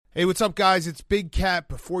Hey, what's up, guys? It's Big Cat.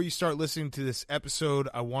 Before you start listening to this episode,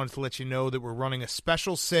 I wanted to let you know that we're running a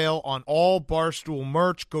special sale on all Barstool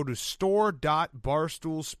merch. Go to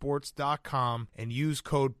store.barstoolsports.com and use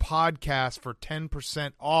code PODCAST for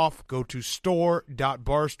 10% off. Go to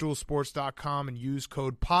store.barstoolsports.com and use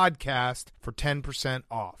code PODCAST for 10%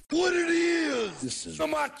 off. What it is, this is the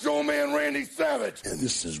Macho Man Randy Savage, and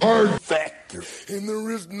this is Hard Factor. And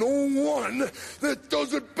there is no one that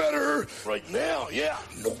does it better right now, yeah.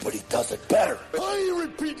 Nobody does it better. I ain't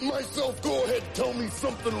repeating myself. Go ahead, tell me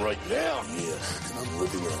something right now. Yeah, and I'm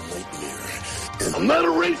living a nightmare. And I'm not a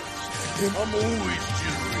racist, and I'm always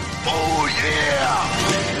jittery. Oh,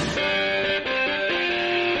 yeah!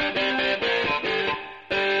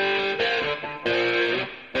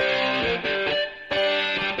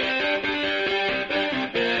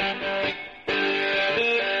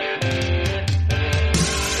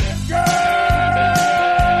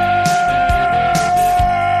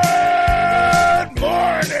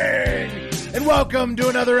 Welcome to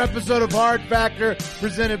another episode of Hard Factor,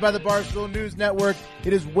 presented by the Barstool News Network.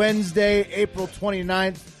 It is Wednesday, April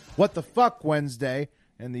 29th. What the fuck Wednesday?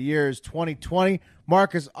 And the year is 2020.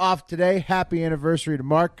 Mark is off today. Happy anniversary to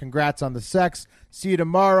Mark. Congrats on the sex. See you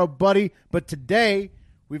tomorrow, buddy. But today,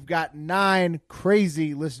 we've got 9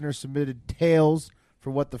 crazy listener-submitted tales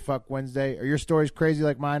for What the Fuck Wednesday. Are your stories crazy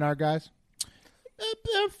like mine are, guys?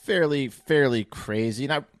 Fairly crazy.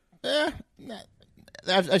 Not,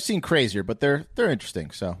 I've seen crazier, but they're interesting.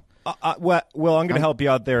 So, well, I'm going to help you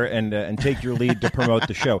out there and take your lead to promote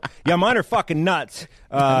the show. Yeah, mine are fucking nuts.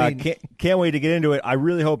 Can't wait to get into it. I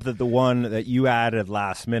really hope that the one that you added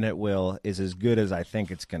last minute, Will, is as good as I think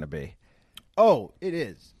it's going to be. Oh, it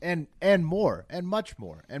is, and more, and much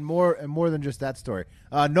more, and more than just that story.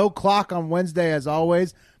 No clock on Wednesday as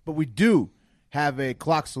always, but we do have a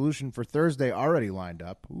clock solution for Thursday already lined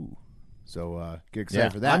up. Ooh. So get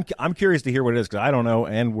excited for that. I'm curious to hear what it is because I don't know,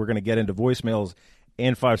 and we're going to get into voicemails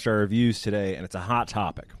and 5-star reviews today, and it's a hot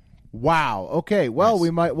topic. Wow. Okay. Well,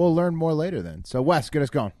 nice. we'll learn more later then. So Wes, get us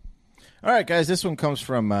going. All right, guys. This one comes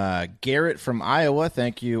from Garrett from Iowa.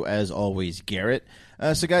 Thank you, as always, Garrett.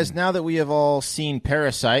 So, guys, now that we have all seen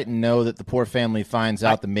Parasite and know that the poor family finds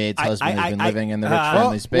out the maid's husband has been living in the rich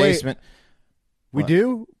family's basement. We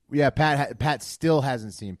do? Yeah, Pat still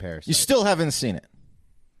hasn't seen Parasite. You still haven't seen it.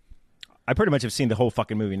 I pretty much have seen the whole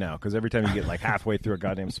fucking movie now because every time you get like halfway through a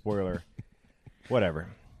goddamn spoiler, whatever.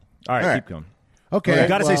 All right, keep going. Okay. You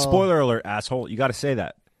got to say spoiler alert, asshole. You got to say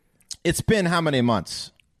that. It's been how many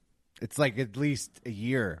months? It's like at least a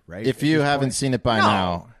year, right? If you haven't seen it by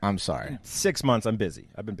now, I'm sorry. 6 months. I'm busy.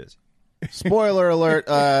 I've been busy. Spoiler alert,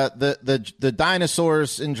 the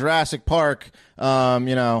dinosaurs in Jurassic Park, You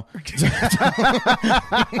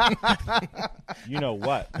know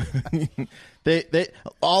what? they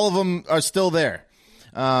all of them are still there.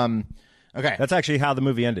 Okay. That's actually how the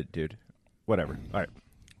movie ended, dude. Whatever. All right.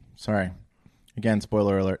 Sorry. Again,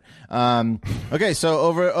 spoiler alert. Okay, so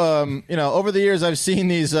over the years, I've seen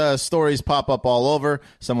these stories pop up all over.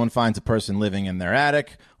 Someone finds a person living in their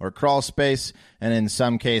attic or crawl space, and in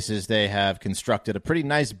some cases, they have constructed a pretty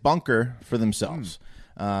nice bunker for themselves.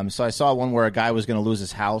 So I saw one where a guy was going to lose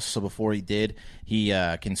his house, so before he did, he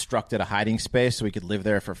constructed a hiding space so he could live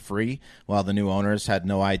there for free, while the new owners had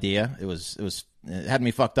no idea. It had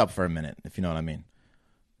me fucked up for a minute, if you know what I mean.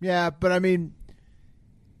 Yeah, but I mean,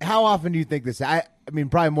 how often do you think this? I mean,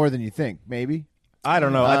 probably more than you think. Maybe. I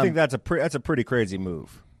don't know. I think that's a pretty crazy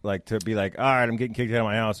move. Like to be like, all right, I'm getting kicked out of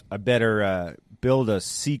my house. I better build a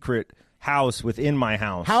secret house within my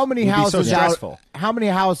house. How many houses? So stressful. How many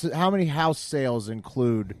house sales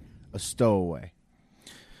include a stowaway?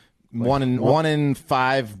 One in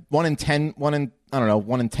 5, 1 in 10, 1 in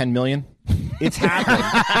 10 million. It's happened.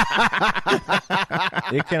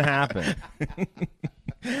 It can happen.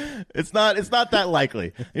 It's not that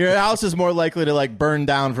likely. Your house is more likely to like burn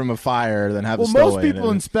down from a fire than have a stowaway. Well, most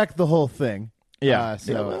people inspect the whole thing. Yeah.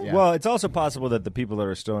 Well, it's also possible that the people that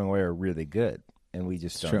are stowing away are really good, and we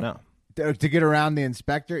just don't know. To get around the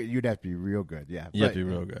inspector, you'd have to be real good. Yeah, you have to be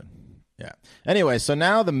real good. Yeah. Anyway, so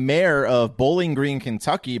now the mayor of Bowling Green,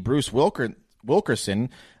 Kentucky, Bruce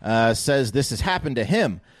Wilkerson, says this has happened to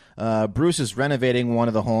him. Bruce is renovating one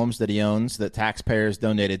of the homes that he owns that taxpayers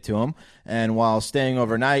donated to him. And while staying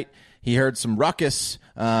overnight, he heard some ruckus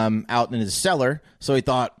out in his cellar. So he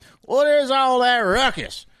thought, what is all that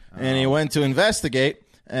ruckus? And he went to investigate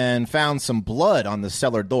and found some blood on the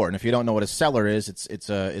cellar door. And if you don't know what a cellar is, it's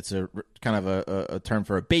a kind of a term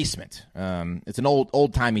for a basement. It's an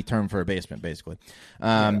old-timey term for a basement, basically.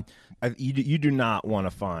 You do not want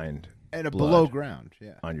to find and a below ground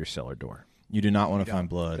on your cellar door. You do not want to find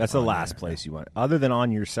blood. That's the last place you want. Other than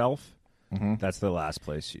on yourself, That's the last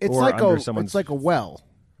place. It's or like under a someone's... it's like a well,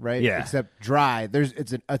 right? Yeah. Except dry.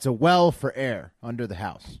 It's a well for air under the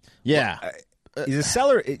house. Yeah. Is a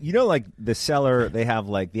cellar, like the cellar, they have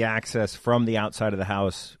like the access from the outside of the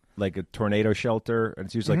house, like a tornado shelter, and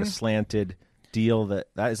it's usually like a slanted deal.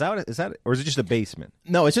 Is that, or is it just a basement?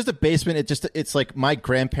 No, it's just a basement. It's like my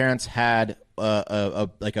grandparents had a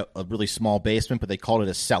really small basement, but they called it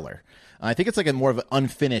a cellar. I think it's like a more of an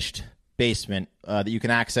unfinished basement that you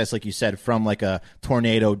can access, like you said, from like a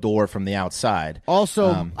tornado door from the outside.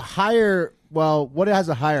 Also, higher. Well, what has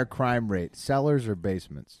a higher crime rate, cellars or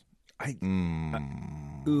basements? I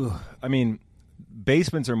mean,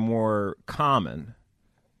 basements are more common.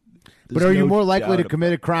 But are you more likely to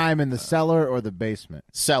commit a crime in the cellar or the basement?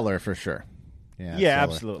 Cellar for sure. Yeah,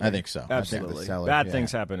 cellar. Absolutely. I think so. Absolutely. Cellar, Bad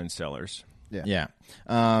things happen in cellars. Yeah.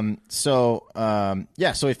 So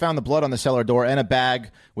he found the blood on the cellar door and a bag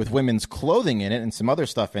with women's clothing in it and some other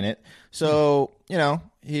stuff in it. So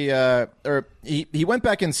he went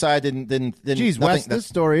back inside. Didn't. Geez, Wes, this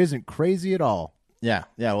story isn't crazy at all. Yeah.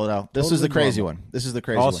 Well, no, this is the crazy one. This is the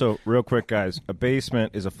crazy one. Also, real quick, guys, a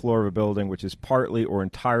basement is a floor of a building which is partly or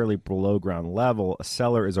entirely below ground level. A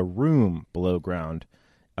cellar is a room below ground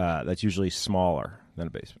that's usually smaller than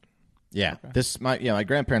a basement. Yeah, okay. My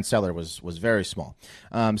grandparents' cellar was very small.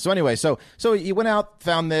 So anyway, so he went out,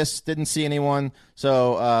 found this, didn't see anyone.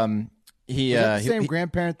 So he is that the same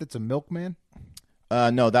grandparent that's a milkman?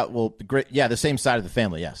 No, the same side of the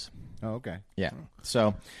family. Yes. Oh, okay. Yeah.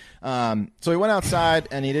 So he went outside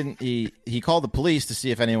and he called the police to see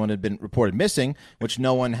if anyone had been reported missing, which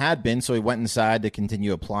no one had been. So he went inside to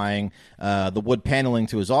continue applying the wood paneling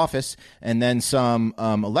to his office, and then some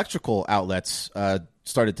electrical outlets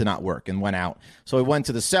started to not work and went out. So he went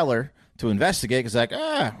to the cellar to investigate because I'm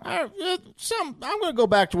going to go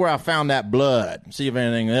back to where I found that blood, see if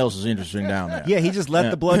anything else is interesting down there. Yeah, he just let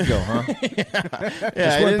the blood go, huh?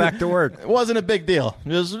 Just went back to work. It wasn't a big deal.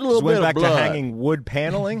 Just a little just bit went of back blood. to hanging wood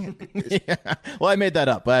paneling. Yeah. Well, I made that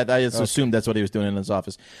up, but I just assumed that's what he was doing in his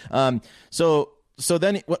office. So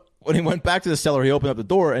then when he went back to the cellar, he opened up the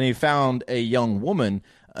door and he found a young woman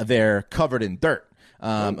there covered in dirt.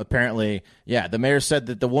 Apparently, the mayor said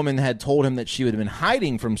that the woman had told him that she had been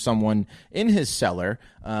hiding from someone in his cellar.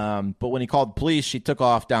 But when he called the police, she took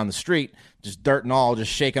off down the street, just dirt and all,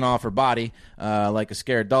 just shaking off her body like a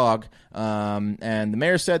scared dog. And the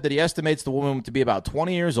mayor said that he estimates the woman to be about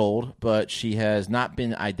 20 years old, but she has not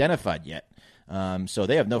been identified yet. So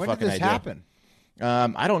they have no fucking idea. When did this happen?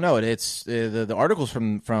 I don't know. It's the article's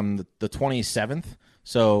from the 27th.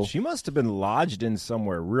 So she must have been lodged in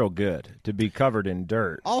somewhere real good to be covered in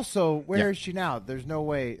dirt. Also, where is she now? There's no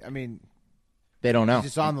way. I mean, they don't know.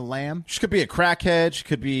 She's just on the lam. She could be a crackhead. She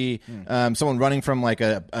could be someone running from like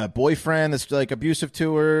a boyfriend that's like abusive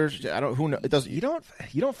to her. I don't. Who knows? It doesn't. You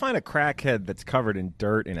don't find a crackhead that's covered in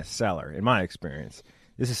dirt in a cellar. In my experience,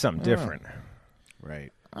 this is something different.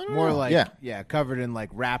 Right. More know. Like covered in like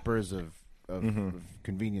wrappers of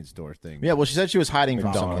convenience store things. Yeah. Well, she said she was hiding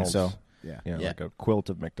from someone. So. Yeah, like a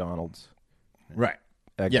quilt of McDonald's. Right.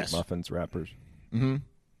 Egg muffins wrappers. Mm-hmm.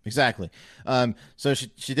 Exactly. So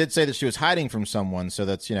she did say that she was hiding from someone. So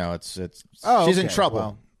that's she's in trouble.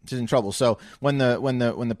 Well. She's in trouble. So when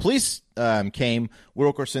the police came,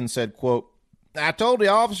 Wilkerson said, quote, "I told the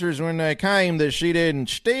officers when they came that she didn't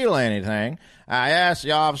steal anything. I asked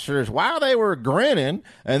the officers why they were grinning,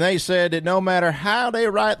 and they said that no matter how they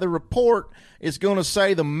write the report, it's going to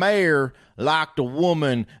say the mayor locked a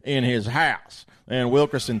woman in his house." And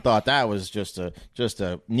Wilkerson thought that was just a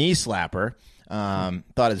knee slapper.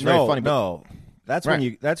 Thought it's very funny. No, that's right.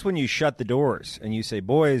 when you shut the doors and you say,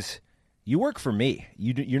 "Boys, you work for me.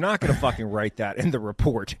 You're not going to fucking write that in the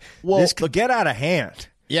report. Well, this could get out of hand."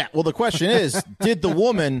 Yeah. Well, the question is, did the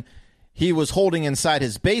woman he was holding inside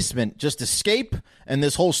his basement just escape, and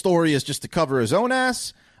this whole story is just to cover his own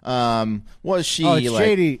ass? Was she? Oh, it's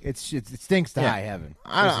shady. It stinks to high heaven.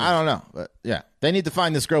 I don't know, but they need to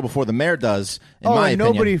find this girl before the mayor does. In my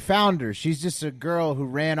opinion, nobody found her. She's just a girl who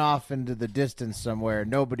ran off into the distance somewhere.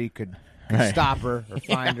 Nobody could stop her or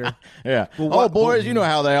find her. Yeah. Well, boys, you know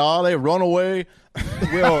how they are. They run away.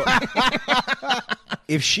 Well,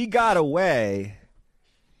 if she got away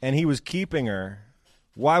and he was keeping her,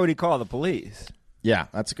 why would he call the police? Yeah,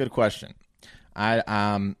 that's a good question.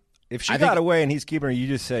 If she got away and he's keeping her, you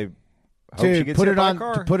just say, to put it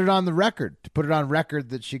on the record,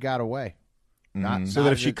 that she got away. So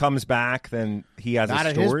that if she comes back, then he has a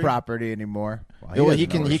story. Not at his property anymore. Well, he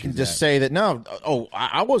can just say that no. Oh,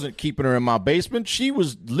 I wasn't keeping her in my basement. She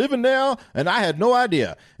was living there, and I had no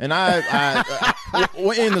idea. And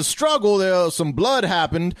in the struggle, some blood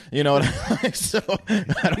happened. You know, so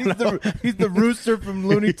I don't know. He's the rooster from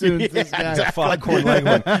Looney Tunes. This guy. It's a foghorn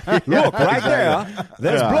leghorn. Look, right there.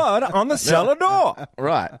 There's blood on the cellar door.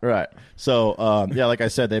 Right. So, like I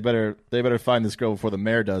said, they better find this girl before the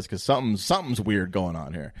mayor does, because something's weird going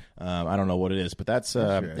on here. I don't know what it is, but that's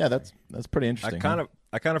pretty interesting.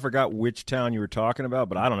 I kind of forgot which town you were talking about,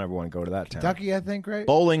 but I don't ever want to go to that town. Kentucky, I think, right?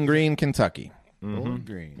 Bowling Green, Kentucky. Bowling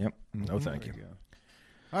Green. Yep. No, thank you.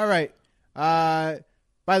 All right. By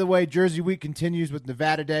the way, Jersey Week continues with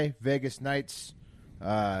Nevada Day, Vegas Nights,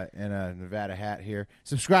 and a Nevada hat here.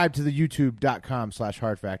 Subscribe to the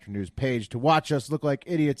youtube.com/HardFactorNews page to watch us look like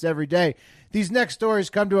idiots every day. These next stories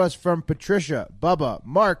come to us from Patricia, Bubba,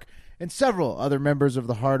 Mark, and several other members of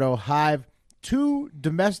the Hardo Hive. 2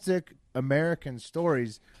 domestic American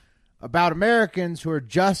stories about Americans who are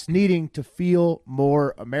just needing to feel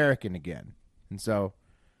more American again. And so,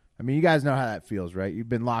 I mean, you guys know how that feels, right? You've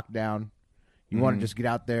been locked down. You want to just get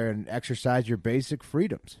out there and exercise your basic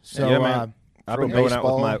freedoms. So, yeah, man. I've been going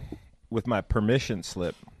baseball. out with my permission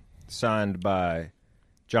slip signed by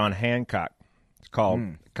John Hancock. It's called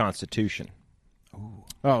Constitution.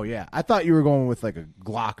 oh, yeah. I thought you were going with like a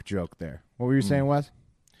Glock joke there. What were you saying, Wes?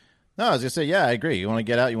 No, I was gonna say, yeah, I agree. You want to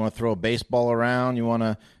get out, you want to throw a baseball around, you want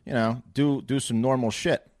to, do some normal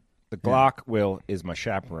shit. The Glock, Will, is my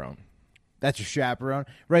chaperone. That's your chaperone,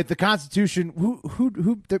 right? The Constitution.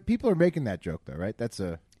 Who? The people are making that joke, though, right? That's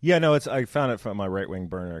a. Yeah, no, I found it from my right-wing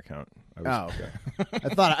burner account. Okay. I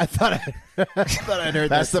thought I'd heard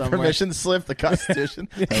That's that the somewhere. permission slip, the Constitution.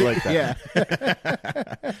 I like that.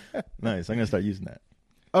 Yeah. Nice. I'm gonna start using that.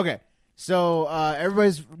 Okay. So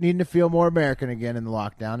everybody's needing to feel more American again in the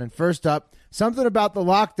lockdown. And first up, something about the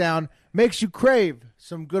lockdown makes you crave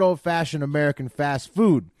some good old-fashioned American fast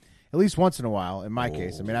food, at least once in a while, in my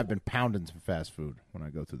case. I mean, I've been pounding some fast food when I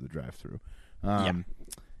go through the drive-thru.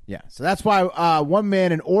 Yeah. So that's why one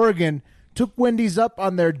man in Oregon took Wendy's up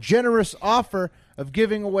on their generous offer of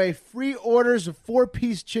giving away free orders of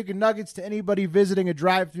 4-piece chicken nuggets to anybody visiting a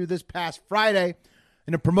drive-thru this past Friday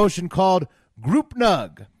in a promotion called Group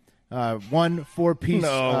Nug. 1 4-piece.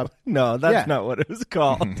 No, that's not what it was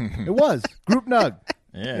called. It was Group Nug.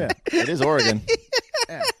 Yeah. It is Oregon.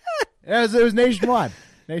 Yeah. It was nationwide.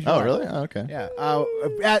 Oh, really? Oh, okay. Yeah.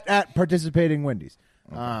 At participating Wendy's.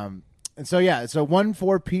 And so 1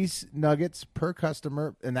 4-piece nuggets per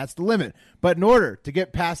customer, and that's the limit. But in order to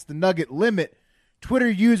get past the nugget limit, Twitter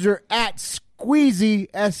user @Squeezy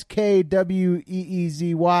SKWEEZY.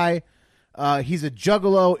 He's a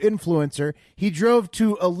Juggalo influencer. He drove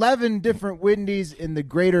to 11 different Wendy's in the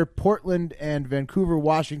greater Portland and Vancouver,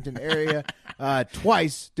 Washington area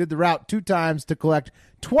twice, did the route 2 times to collect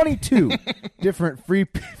 22 different free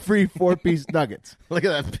 4-piece nuggets. Look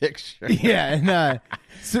at that picture. Yeah, and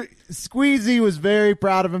Squeezy was very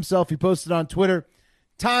proud of himself. He posted on Twitter,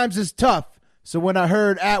 "Times is tough, so when I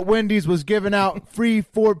heard @Wendy's was giving out free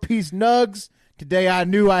 4-piece nugs, today I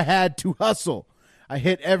knew I had to hustle. I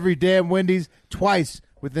hit every damn Wendy's twice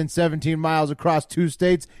within 17 miles across 2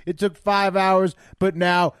 states. It took 5 hours, but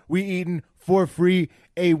now we eating for free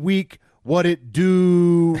a week. What it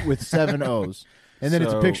do?" with 7 O's. And then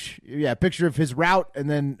it's a picture of his route, and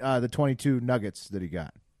then the 22 nuggets that he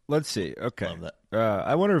got. Let's see. Okay. Love that.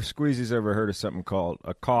 I wonder if Squeezy's ever heard of something called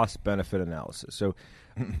a cost-benefit analysis. So,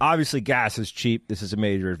 obviously, gas is cheap. This is a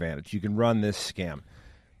major advantage. You can run this scam.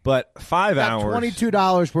 But 5 hours...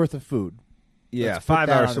 $22 worth of food. Yeah, Let's put 5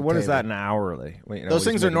 that hours. on So the what is table. that in hourly? Those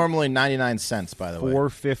things are normally 99 cents, by the way.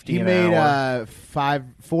 $4.50 He an made hour.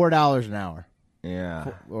 $4 an hour.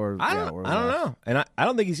 Yeah. I don't know. And I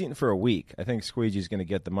don't think he's eating for a week. I think Squeegee's going to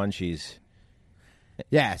get the munchies.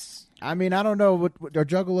 Yes. I mean, I don't know. What are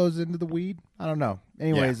Juggalos into the weed? I don't know.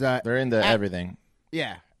 Anyways. They're into everything.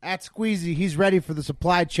 Yeah. @Squeezy, he's ready for the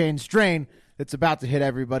supply chain strain that's about to hit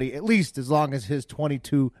everybody, at least as long as his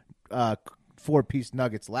 22 4-piece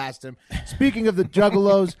nuggets last him. Speaking of the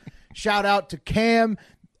Juggalos, shout out to Cam.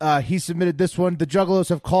 He submitted this one. The Juggalos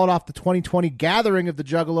have called off the 2020 Gathering of the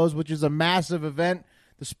Juggalos, which is a massive event.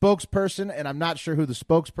 The spokesperson, and I'm not sure who the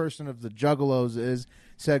spokesperson of the Juggalos is,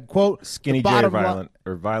 said, quote, Skinny J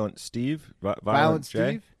or Violent Steve? Violent J?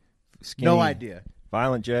 Steve? Skinny, No idea.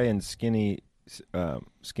 Violent J and Skinny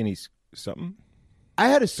something? I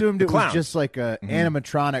had assumed it was clown. just like a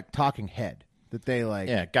animatronic talking head that they like.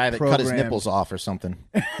 Yeah, guy that cut his nipples off or something.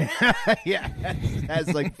 Yeah,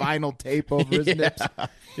 has like vinyl tape over his nips.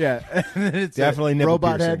 Yeah, it's Definitely a nipple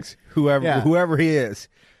robot piercings. head. Whoever he is.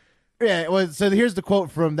 Yeah, well, so here's the quote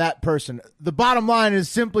from that person. The bottom line is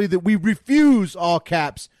simply that we refuse, all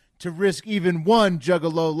caps, to risk even one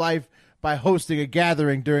Juggalo life by hosting a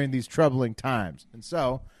gathering during these troubling times. And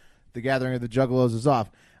so the gathering of the Juggalos is off.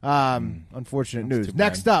 Unfortunate news. too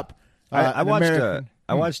Next bad. up, I an watched American-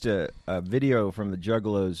 I watched a video from the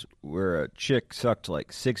Juggalos where a chick sucked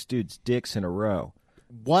like 6 dudes' dicks in a row.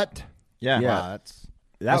 What? Yeah. Yeah. Wow,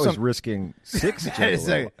 That was risking 6 is a-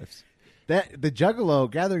 Juggalos. that the Juggalo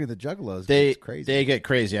gathering of the Juggalos. They is crazy. They get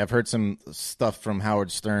crazy. I've heard some stuff from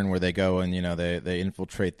Howard Stern where they go and they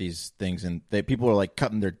infiltrate these things and people are like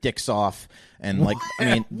cutting their dicks off and like I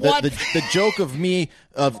mean the joke of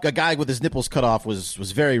a guy with his nipples cut off was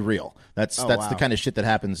very real. That's wow. the kind of shit that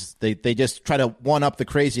happens. They just try to one up the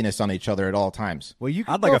craziness on each other at all times. Well, you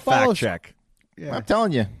could I'd like go a follow- fact check. Yeah. I'm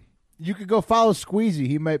telling you. You could go follow Squeezy.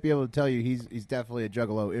 He might be able to tell you he's definitely a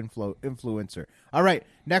Juggalo influencer. All right,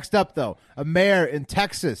 next up, though, a mayor in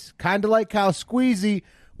Texas, kind of like how Squeezy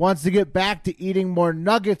wants to get back to eating more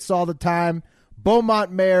nuggets all the time.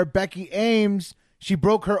 Beaumont Mayor Becky Ames, she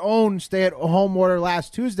broke her own stay-at-home order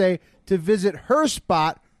last Tuesday to visit her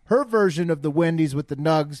spot, her version of the Wendy's with the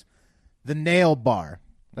nugs, the Nail Bar.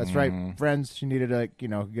 That's right, friends. She needed to, get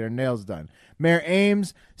her nails done. Mayor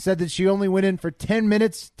Ames said that she only went in for 10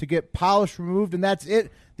 minutes to get polish removed, and that's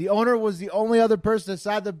it. The owner was the only other person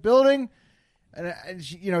inside the building, and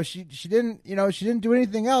she didn't do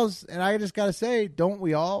anything else. And I just gotta say, don't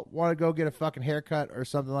we all want to go get a fucking haircut or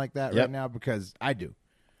something like that right now? Because I do.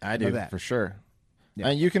 I know do that. for sure. Yeah.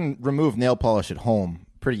 And you can remove nail polish at home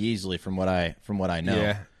pretty easily from what I know.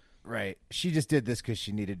 Yeah. Right. She just did this because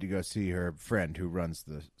she needed to go see her friend who runs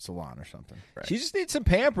the salon or something. Right. She just needs some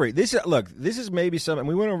pampering. This is maybe something.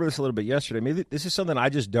 We went over this a little bit yesterday. Maybe this is something I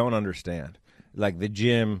just don't understand. Like the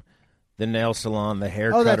gym, the nail salon, the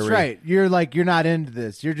hair. Oh, that's right. You're not into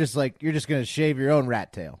this. You're just going to shave your own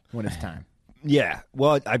rat tail when it's time. Yeah.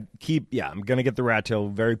 Well, I'm going to get the rat tail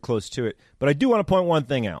very close to it. But I do want to point one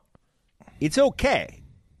thing out. It's okay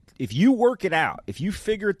if you work it out, if you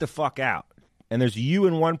figure it the fuck out, and there's you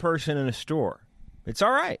and one person in a store. It's all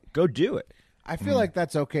right. Go do it. I feel like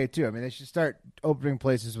that's okay, too. I mean, they should start opening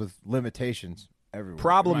places with limitations everywhere.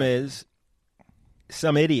 Problem is,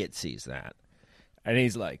 some idiot sees that, and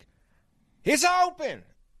he's like, it's open!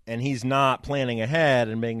 And he's not planning ahead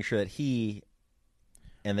and making sure that he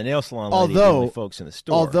and the nail salon lady are the only folks in the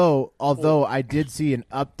store. Although I did see an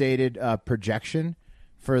updated projection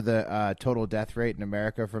for the total death rate in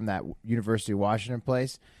America from that University of Washington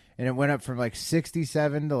place, and it went up from like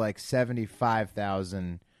 67 to like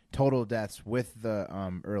 75,000 total deaths with the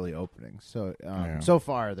early openings. So so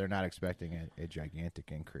far they're not expecting a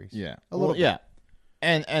gigantic increase. Yeah. A little bit. Yeah.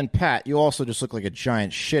 And Pat, you also just look like a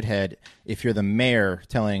giant shithead if you're the mayor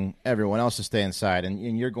telling everyone else to stay inside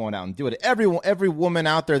and you're going out and do it. Every woman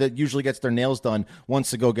out there that usually gets their nails done wants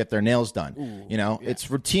to go get their nails done. Ooh, It's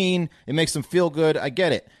routine. It makes them feel good. I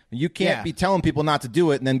get it. You can't be telling people not to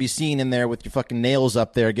do it and then be seen in there with your fucking nails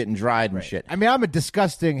up there getting dried and shit. I mean, I'm a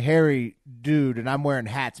disgusting, hairy dude, and I'm wearing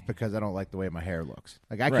hats because I don't like the way my hair looks.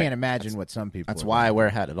 Like, I can't imagine what some people That's are why I doing. wear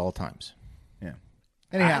a hat at all times. Yeah.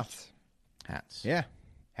 Anyhow. Hats. Yeah.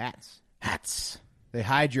 Hats. They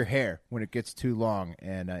hide your hair when it gets too long,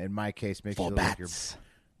 and in my case, makes you look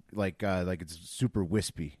like you're like it's super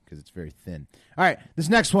wispy because it's very thin. All right, this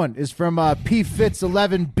next one is from P Fitz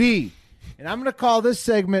 11B, and I'm going to call this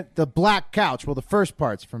segment the Black Couch. Well, the first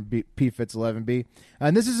part's from P Fitz 11B,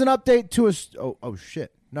 and this is an update to a. Oh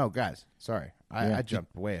shit! No, guys, sorry, I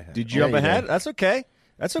jumped way ahead. Did you jump ahead? That's okay.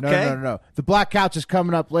 That's okay. No. The Black Couch is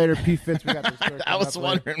coming up later. P Fitz, we got this story. I was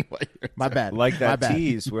wondering what you're My bad. Like that My bad.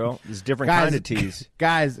 tease, Will. There's different Guys, kind of tease.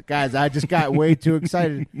 Guys, I just got way too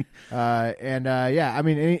excited. I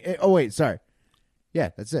mean, wait, sorry. Yeah,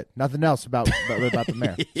 that's it. Nothing else about the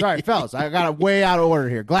mayor. Sorry, fellas. I got it way out of order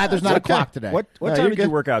here. Glad there's not a clock today. What time did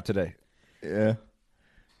you work out today? Yeah.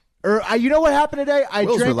 You know what happened today? I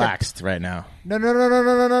Will's drank relaxed right now. No.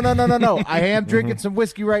 I am drinking some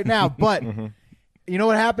whiskey right now, but you know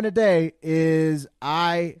what happened today is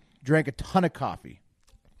I drank a ton of coffee.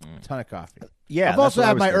 Yeah, I've also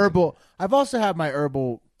had my herbal. I've also had my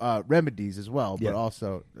herbal remedies as well, but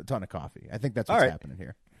also a ton of coffee. I think that's what's happening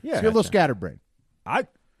here. Yeah, so you're a little scatterbrained. I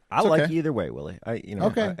like either way, Willie.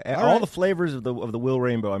 Okay. All the flavors of the Will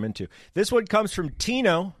Rainbow I'm into. This one comes from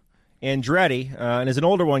Tino Andretti, and is an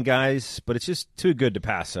older one, guys, but it's just too good to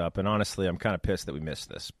pass up. And honestly, I'm kind of pissed that we missed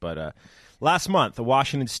this. But last month, a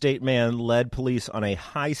Washington State man led police on a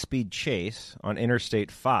high-speed chase on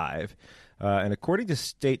Interstate 5. And according to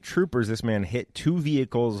state troopers, this man hit 2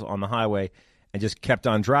 vehicles on the highway and just kept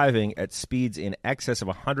on driving at speeds in excess of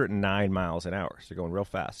 109 miles an hour. So going real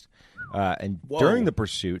fast. And during the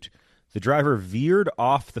pursuit, the driver veered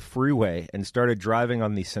off the freeway and started driving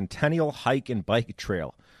on the Centennial Hike and Bike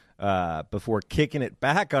Trail before kicking it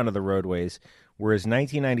back onto the roadways, where his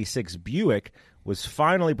 1996 Buick was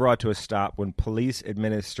finally brought to a stop when police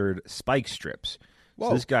administered spike strips. Whoa.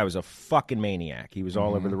 So this guy was a fucking maniac. He was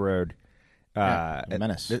all over the road. A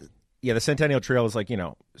menace. The Centennial Trail is like,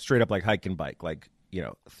 straight up like hike and bike, like,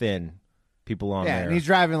 thin people on there. Yeah, and he's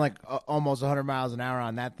driving like almost 100 miles an hour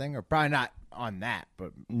on that thing, or probably not on that,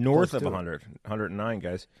 but north of 100, 109,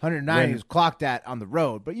 guys. 109 he was clocked at on the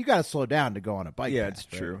road, but you got to slow down to go on a bike. Yeah, path, it's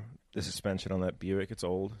true. The suspension on that Buick, it's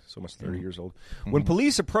old. It's almost 30 years old. When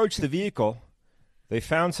police approached the vehicle, they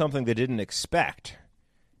found something they didn't expect.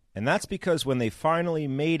 And that's because when they finally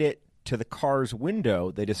made it to the car's window,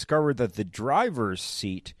 they discovered that the driver's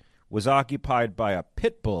seat was occupied by a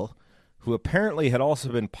pit bull who apparently had also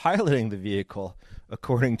been piloting the vehicle,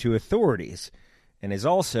 according to authorities, and is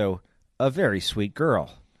also a very sweet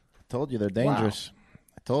girl. I told you they're dangerous.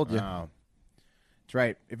 Wow. I told you. That's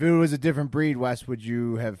right. If it was a different breed, Wes, would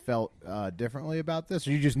you have felt differently about this,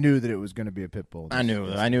 or you just knew that it was going to be a pit bull? I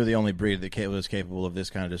knew the only breed that was capable of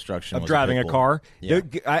this kind of destruction of was driving a car. Yeah.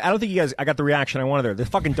 I don't think you guys. I got the reaction I wanted there. The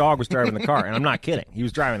fucking dog was driving the car, and I'm not kidding. He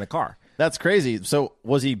was driving the car. That's crazy. So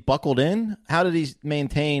was he buckled in? How did he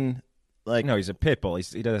maintain? Like, no, he's a pit bull.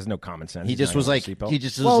 He has no common sense. He just was like gripping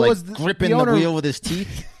the owner, the wheel with his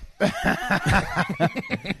teeth.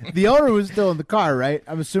 The owner was still in the car, right?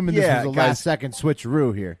 I'm assuming this was a guys, last-second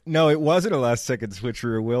switcheroo here. No, it wasn't a last-second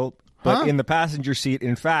switcheroo, Will. But in the passenger seat,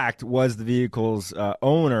 in fact, was the vehicle's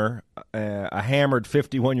owner, a hammered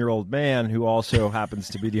 51-year-old man who also happens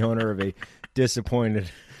to be the owner of a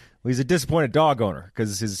disappointed... Well, he's a disappointed dog owner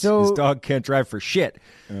because his dog can't drive for shit.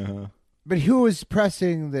 But who was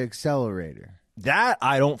pressing the accelerator? That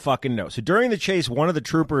I don't fucking know. So during the chase, one of the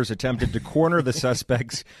troopers attempted to corner the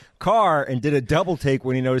suspect's car and did a double take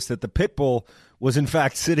when he noticed that the pit bull was in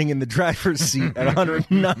fact sitting in the driver's seat at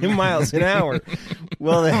 109 miles an hour.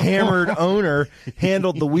 Well, the hammered owner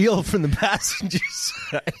handled the wheel from the passenger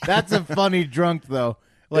side. That's a funny drunk, though.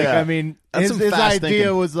 Like, Yeah. I mean, his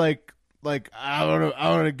idea was like I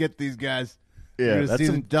want to get these guys. Yeah, that's see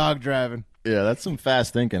the dog driving. Yeah, that's some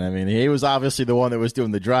fast thinking. I mean, he was obviously the one that was doing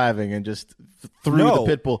the driving and just threw the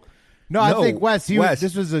pit bull. No, I think Wes.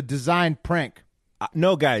 This was a designed prank.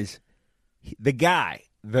 No, guys, the guy,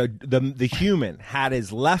 the human, had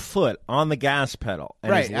his left foot on the gas pedal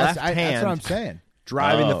and his left hand. That's what I'm saying.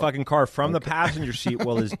 Driving the fucking car from the passenger seat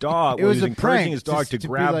while his dog. It was he was a prank. his dog to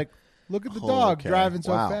grab. Be like, look at the dog driving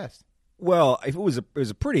so fast. Well, if it was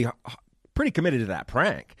a pretty committed to that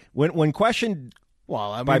prank. When questioned.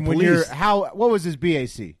 Well, I mean, by police, what was his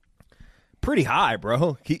BAC? Pretty high,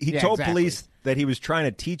 bro. He told exactly. police that he was trying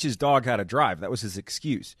to teach his dog how to drive. That was his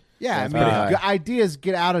excuse. Yeah, I mean, ideas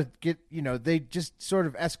they just sort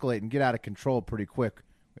of escalate and get out of control pretty quick.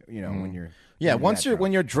 When you're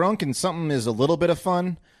when you're drunk and something is a little bit of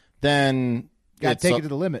fun, then you got to take it to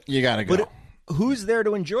the limit. You got to go. But who's there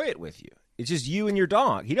to enjoy it with you? It's just you and your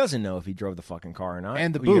dog. He doesn't know if he drove the fucking car or not.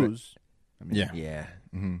 And the booze. Yeah.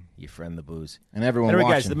 You friend the booze. And everyone anyway,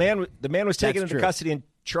 watching. guys, the man was taken into true. custody and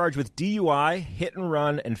charged with DUI, hit and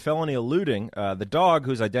run, and felony eluding. The dog,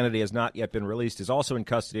 whose identity has not yet been released, is also in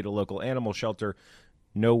custody at a local animal shelter.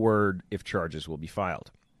 No word if charges will be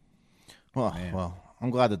filed. Well, I'm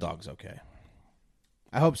glad the dog's okay.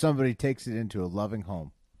 I hope somebody takes it into a loving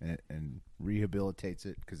home and rehabilitates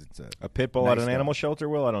it because it's a pit bull nice at an dog. animal shelter.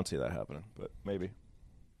 Will, I don't see that happening, but maybe.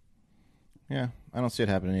 Yeah, I don't see it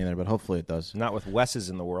happening either, but hopefully it does. Not with Wes's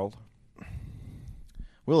in the world.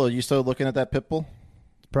 Will, are you still looking at that pit bull?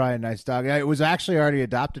 It's probably a nice dog. It was actually already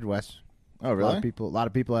adopted, Wes. Oh, really? A lot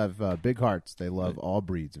of people have big hearts. They love all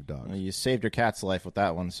breeds of dogs. Well, you saved your cat's life with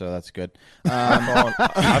that one, so that's good.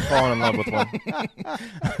 I've fallen in love with one.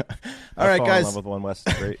 All right, guys. In love with one, Wes.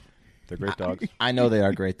 It's great. They're great dogs. I know they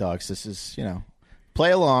are great dogs. This is,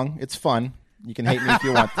 play along. It's fun. You can hate me if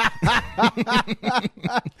you want.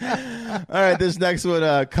 All right, this next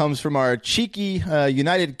one comes from our cheeky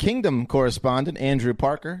United Kingdom correspondent, Andrew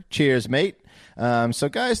Parker. Cheers, mate. So,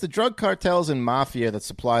 guys, the drug cartels and mafia that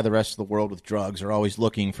supply the rest of the world with drugs are always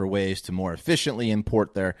looking for ways to more efficiently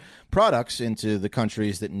import their products into the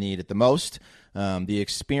countries that need it the most. They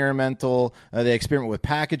experiment with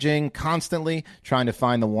packaging constantly, trying to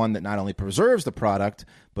find the one that not only preserves the product,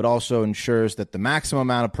 but also ensures that the maximum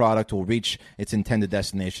amount of product will reach its intended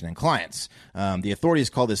destination and clients. The authorities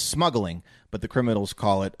call this smuggling, but the criminals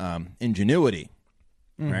call it ingenuity.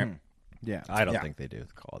 Mm-hmm. Right? Yeah, I don't think they do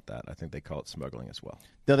call it that. I think they call it smuggling as well.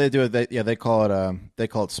 No, they do. They call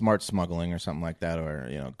it smart smuggling or something like that,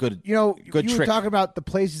 or good. Good you trick. were talking about the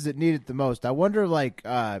places that need it the most. I wonder,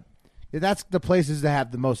 that's the places that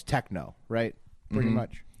have the most techno, right? Pretty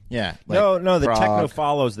much. Yeah. No. The Prague. techno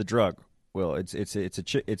follows the drug. Well, it's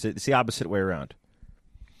the opposite way around.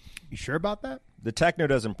 You sure about that? The techno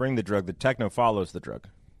doesn't bring the drug. The techno follows the drug.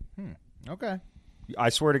 Okay. I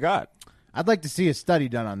swear to God. I'd like to see a study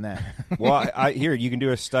done on that. Well, here, you can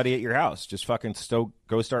do a study at your house. Just fucking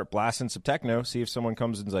go start blasting some techno, see if someone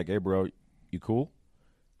comes and is like, hey, bro, you cool?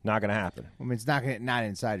 Not going to happen. I mean, it's not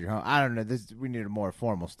inside your home. I don't know. We need a more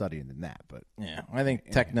formal study than that. But yeah, I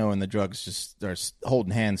think techno and the drugs just are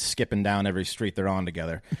holding hands, skipping down every street they're on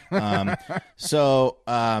together.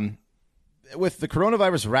 With the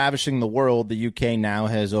coronavirus ravishing the world, the UK now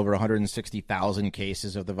has over 160,000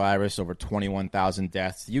 cases of the virus, over 21,000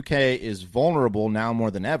 deaths. The UK is vulnerable now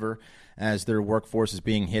more than ever as their workforce is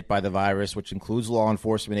being hit by the virus, which includes law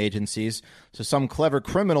enforcement agencies. So some clever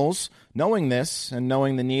criminals, knowing this and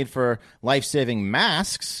knowing the need for life-saving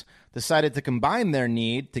masks, decided to combine their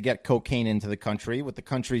need to get cocaine into the country with the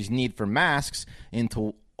country's need for masks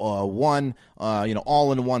into one,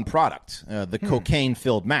 all-in-one product, the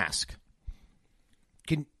cocaine-filled mask.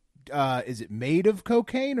 Is it made of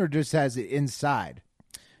cocaine or just has it inside?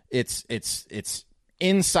 It's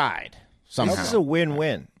inside somehow. This is a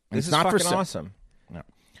win-win. This is not fucking for sale. awesome. No.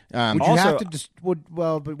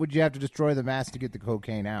 Would you have to destroy the mask to get the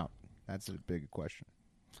cocaine out? That's a big question.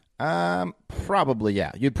 Probably,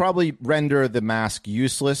 yeah. You'd probably render the mask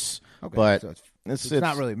useless, Okay, but so it's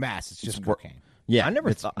not really mask. It's just cocaine. Yeah, I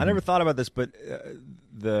never thought about this, but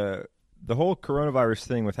the whole coronavirus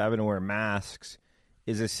thing with having to wear masks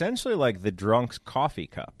is essentially like the drunk's coffee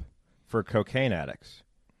cup for cocaine addicts.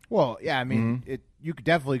 Well, yeah, I mean, you could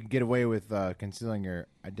definitely get away with concealing your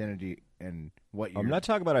identity and what you're... I'm not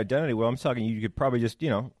talking about identity. Well, I'm talking you could probably just,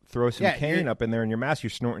 throw some cane up in there in your mask. You're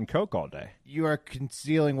snorting coke all day. You are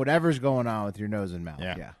concealing whatever's going on with your nose and mouth.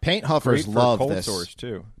 Yeah. Paint huffers love cold this. sores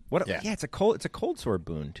too. It's a cold sore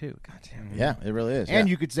boon too. God damn it. Yeah, it really is. And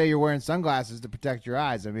you could say you're wearing sunglasses to protect your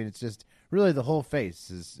eyes. I mean, it's just really the whole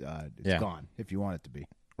face is gone if you want it to be.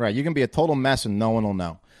 Right, you can be a total mess and no one will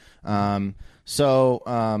know.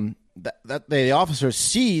 The officers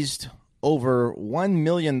seized over $1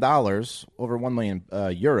 million, over 1 million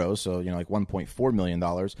euros, so like $1.4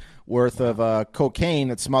 million worth of cocaine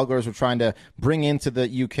that smugglers were trying to bring into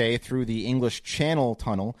the UK through the English Channel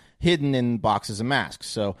Tunnel, hidden in boxes of masks.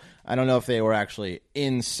 So I don't know if they were actually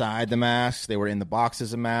inside the masks, they were in the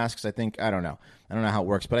boxes of masks. I don't know how it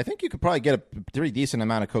works, but I think you could probably get a pretty decent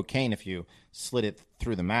amount of cocaine if you slid it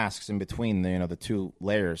through the masks in between the two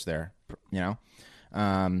layers there. You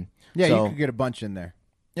could get a bunch in there.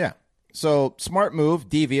 Yeah. So smart move,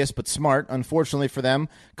 devious but smart. Unfortunately for them,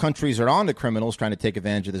 countries are on to criminals trying to take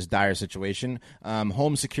advantage of this dire situation.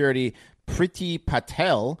 Home Security Priti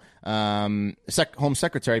Patel, Home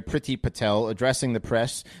Secretary Priti Patel, addressing the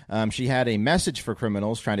press, she had a message for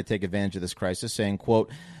criminals trying to take advantage of this crisis, saying,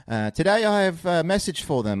 quote, today I have a message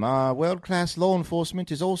for them. Our world-class law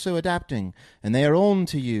enforcement is also adapting, and they are on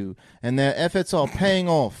to you, and their efforts are paying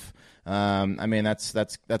off. I mean, that's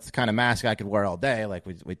the kind of mask I could wear all day, like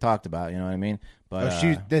we talked about. You know what I mean? But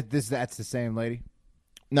that's the same lady.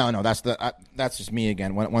 No, that's just me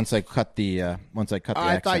again. Once I cut the I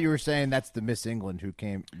accent. thought you were saying that's the Miss England who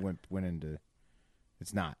went into.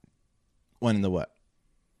 It's not. Went into what?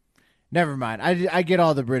 Never mind. I get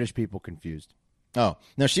all the British people confused. Oh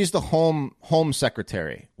no, she's the home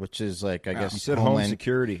secretary, which is like I guess you said Homeland home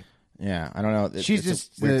security. Yeah, I don't know. She's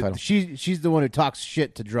just she's the one who talks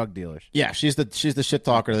shit to drug dealers. Yeah, she's the shit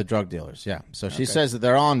talker to the drug dealers. Yeah, so she says that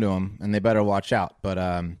they're on to them and they better watch out. But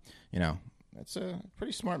it's a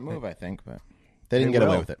pretty smart move, I think. But they didn't get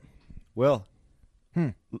away with it. Will,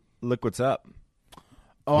 look what's up.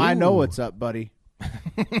 Oh, I know what's up, buddy.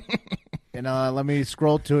 And let me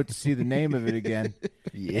scroll to it to see the name of it again.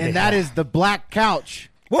 Yeah. And that is the Black Couch.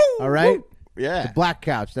 Woo! All right. Woo! Yeah. The Black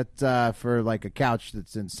Couch. That's for like a couch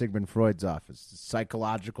that's in Sigmund Freud's office.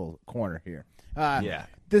 Psychological corner here. Yeah.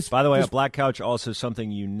 By the way, a black couch also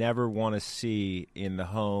something you never want to see in the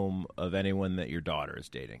home of anyone that your daughter is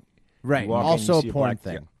dating. Right. Also a porn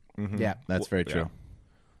thing. Yeah. Mm-hmm. Yeah. That's very true.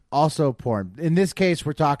 Also porn. In this case,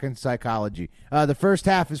 we're talking psychology. The first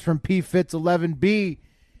half is from PFitz11B.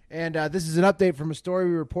 And this is an update from a story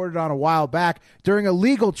we reported on a while back. During a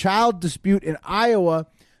legal child dispute in Iowa,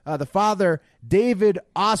 the father, David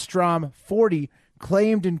Ostrom, 40,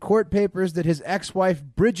 claimed in court papers that his ex-wife,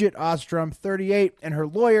 Bridget Ostrom, 38, and her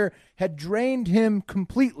lawyer had drained him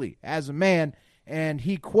completely as a man. And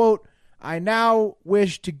he, quote, I now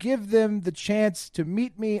wish to give them the chance to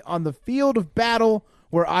meet me on the field of battle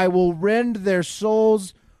where I will rend their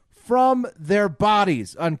souls from their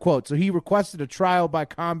bodies, unquote. So he requested a trial by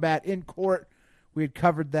combat in court. We had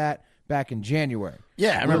covered that back in January.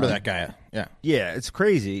 Yeah, I remember that guy. Yeah. Yeah, it's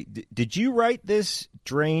crazy. Did you write this,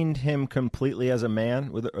 drained him completely as a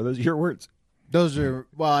man? Are those your words? Those are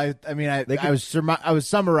I was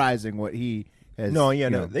summarizing what he has. No,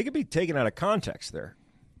 they could be taken out of context there.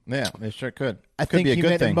 Yeah, they sure could. I could think be a he good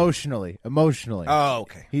meant thing. emotionally. Oh,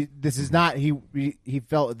 okay. This is not. He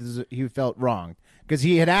felt wrong because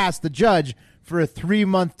he had asked the judge for a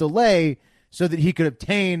 3-month delay so that he could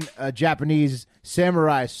obtain a Japanese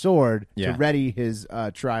samurai sword to ready his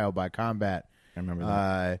trial by combat. I remember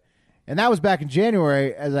that. And that was back in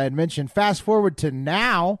January, as I had mentioned. Fast forward to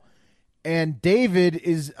now, and David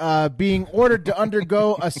is being ordered to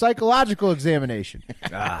undergo a psychological examination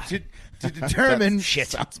to determine. Shit,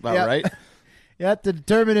 sounds about right. Yeah, to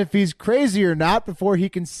determine if he's crazy or not before he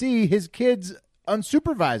can see his kids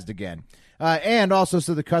unsupervised again, and also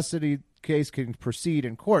so the custody case can proceed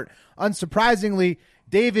in court. Unsurprisingly,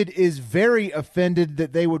 David is very offended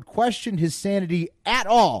that they would question his sanity at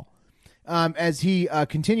all. As he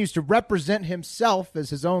continues to represent himself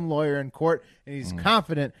as his own lawyer in court, and he's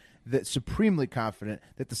supremely confident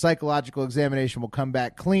that the psychological examination will come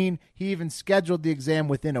back clean. He even scheduled the exam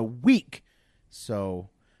within a week. So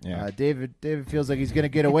David feels like he's going to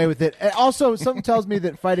get away with it. And also, something tells me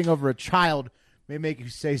that fighting over a child may make you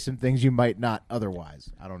say some things you might not otherwise.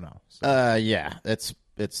 I don't know. So.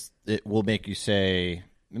 It will make you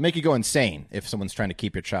go insane if someone's trying to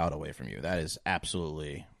keep your child away from you. That is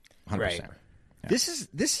absolutely 100%. Right. Yeah. This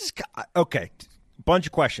is okay. Bunch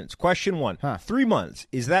of questions. Question 1: 3 months.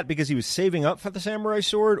 Is that because he was saving up for the samurai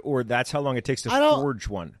sword, or that's how long it takes to forge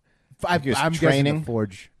one? I'm guessing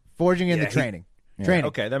the forging and the training. Training.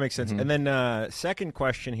 Okay, that makes sense. And then second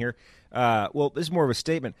question here. This is more of a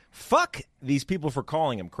statement. Fuck these people for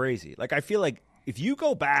calling him crazy. Like, I feel like if you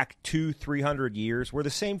go back 200-300 years, we're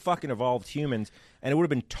the same fucking evolved humans, and it would have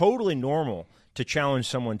been totally normal to challenge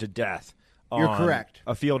someone to death. You're correct.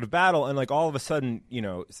 A field of battle, and like all of a sudden,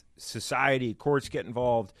 society, courts get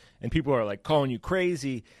involved, and people are like calling you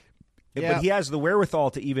crazy. Yeah. But he has the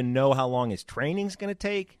wherewithal to even know how long his training's going to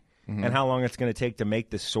take and how long it's going to take to make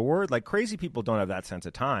the sword. Like, crazy people don't have that sense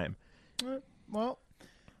of time. Well,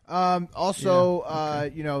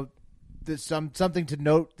 something to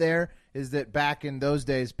note there is that back in those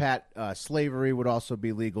days, Pat, slavery would also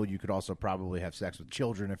be legal. You could also probably have sex with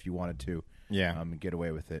children if you wanted to. Yeah, and get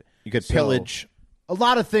away with it. You could pillage. A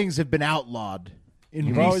lot of things have been outlawed in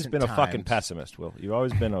You've recent always been times. A fucking pessimist, Will. You've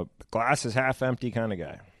always been a glass is half empty kind of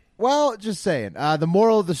guy. Well, just saying. The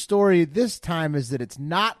moral of the story this time is that it's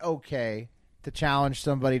not okay to challenge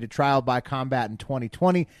somebody to trial by combat in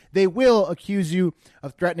 2020. They will accuse you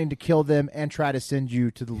of threatening to kill them and try to send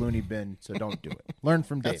you to the loony bin, so don't do it. Learn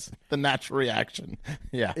from Dave. That's the natural reaction.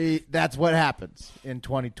 Yeah. That's what happens in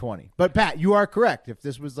 2020. But, Pat, you are correct. If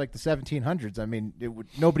this was like the 1700s, I mean,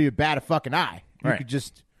 nobody would bat a fucking eye. You could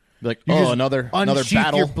just... another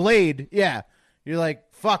battle. Your blade. Yeah. You're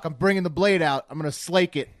like, fuck, I'm bringing the blade out. I'm going to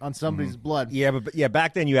slake it on somebody's blood. Yeah, but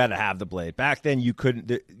back then you had to have the blade. Back then you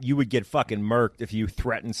couldn't. You would get fucking murked if you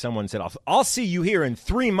threatened someone and said, I'll see you here in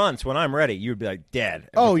 3 months when I'm ready. You'd be like dead.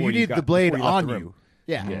 Oh, you need the blade on you.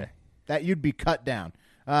 Yeah. That you'd be cut down.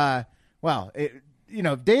 David's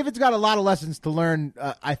got a lot of lessons to learn,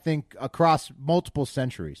 I think, across multiple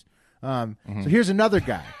centuries. So here's another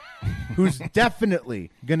guy who's definitely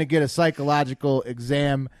going to get a psychological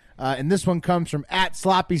exam. And this one comes from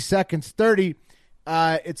 @SloppySeconds30.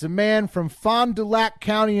 It's a man from Fond du Lac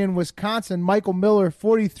County in Wisconsin, Michael Miller,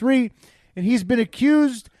 43, and he's been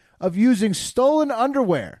accused of using stolen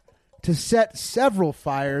underwear to set several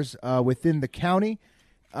fires within the county.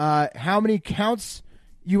 How many counts,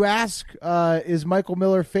 you ask, is Michael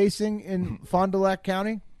Miller facing in Fond du Lac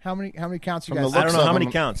County? How many counts you guys? I don't know how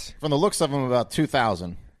many counts. From the looks of them, about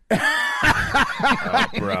 2,000. Oh,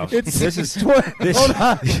 bro. Hold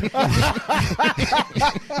on.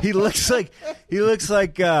 He looks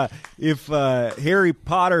like if Harry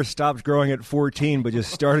Potter stopped growing at 14 but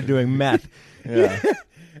just started doing meth. Yeah.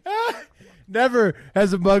 Never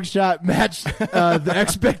has a mugshot matched the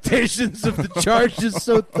expectations of the charges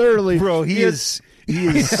so thoroughly. Bro, he is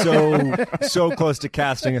so close to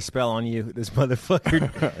casting a spell on you, this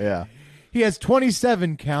motherfucker. Yeah. He has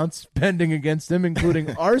 27 counts pending against him,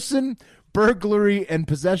 including arson, burglary, and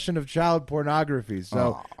possession of child pornography.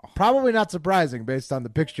 So probably not surprising based on the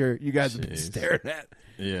picture you guys have been staring at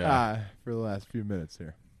for the last few minutes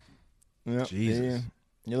here. Yep. Jesus.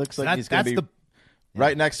 He looks like he's going to be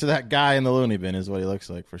right next to that guy in the loony bin is what he looks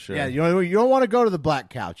like for sure. Yeah, you don't want to go to the black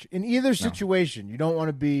couch. In either situation, you don't want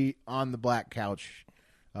to be on the black couch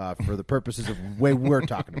for the purposes of the way we're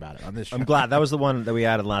talking about it on this show. I'm glad. That was the one that we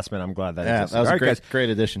added last minute. I'm glad that existed. That was a great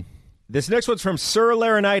addition. This next one's from Sir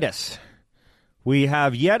Laronitis. We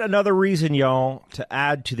have yet another reason, y'all, to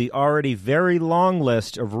add to the already very long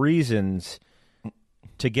list of reasons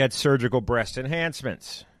to get surgical breast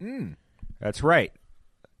enhancements. That's right.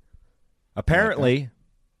 Apparently,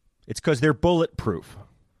 it's because they're bulletproof.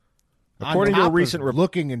 According to a recent report,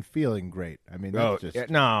 looking and feeling great. I mean, that's just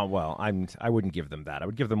I wouldn't give them that. I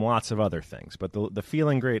would give them lots of other things, but the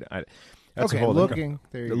feeling great. That's okay. a whole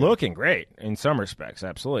Looking great in some respects,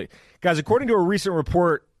 absolutely, guys. According to a recent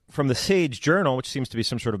report from the Sage Journal, which seems to be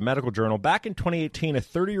some sort of medical journal, back in 2018, a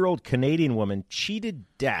 30-year-old Canadian woman cheated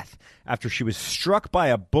death after she was struck by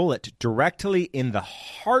a bullet directly in the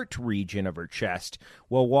heart region of her chest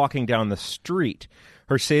while walking down the street.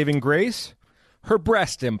 Her saving grace? Her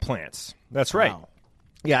breast implants. That's right. Wow.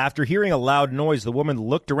 Yeah, after hearing a loud noise, the woman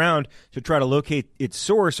looked around to try to locate its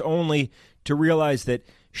source, only to realize that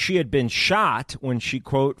she had been shot when she,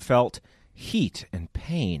 quote, felt heat and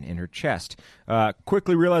pain in her chest.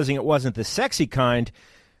 Quickly realizing it wasn't the sexy kind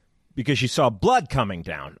because she saw blood coming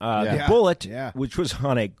down. The bullet, which was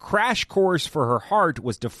on a crash course for her heart,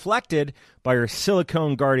 was deflected by her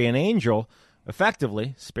silicone guardian angel,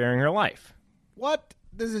 effectively sparing her life. What?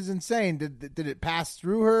 This is insane. Did it pass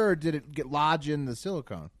through her, or did it get lodged in the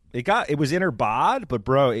silicone? It was in her bod, but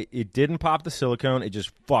bro, it didn't pop the silicone. It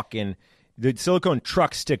just the silicone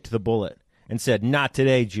truck stick to the bullet and said, "Not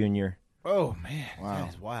today, Junior." Oh man, that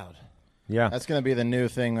is wild. Yeah, that's going to be the new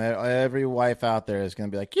thing that every wife out there is going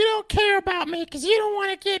to be like, you don't care about me because you don't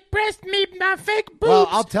want to get breast meat by fake boobs. Well,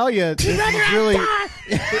 I'll tell you, this is really.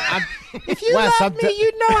 If you love me,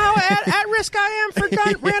 you'd know how at risk I am for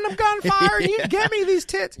random gunfire. You get me these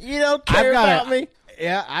tits. You don't care about me.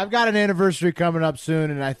 Yeah, I've got an anniversary coming up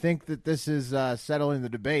soon, and I think that this is settling the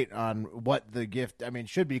debate on what the gift,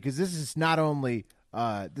 should be, because this is not only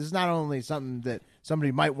something that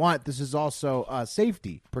somebody might want. This is also a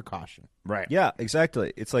safety precaution. Right. Yeah,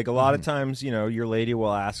 exactly. It's like a lot of times, your lady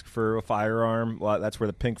will ask for a firearm. Well, that's where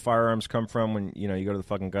the pink firearms come from. When you go to the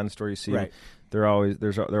fucking gun store, you see them. They're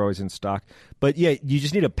always in stock. But yeah, you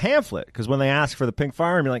just need a pamphlet, because when they ask for the pink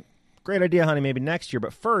firearm, you're like, great idea, honey. Maybe next year,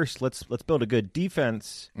 but first, let's build a good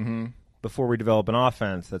defense before we develop an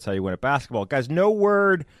offense. That's how you win at basketball, guys. No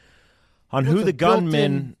word on who the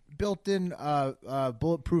gunman. Built-in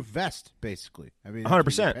bulletproof vest, basically.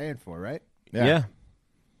 100%. Paying for, right? Yeah.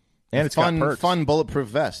 And it's fun bulletproof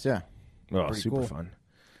vest. Yeah. Oh, super cool. fun.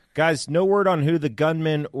 Guys, no word on who the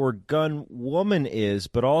gunman or gunwoman is,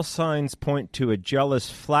 but all signs point to a jealous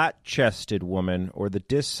flat-chested woman or the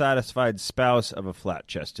dissatisfied spouse of a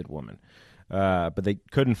flat-chested woman. But they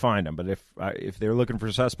couldn't find him. But if they're looking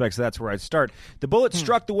for suspects, that's where I'd start. The bullet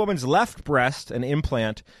struck the woman's left breast, an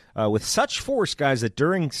implant, with such force, guys, that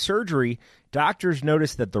during surgery, doctors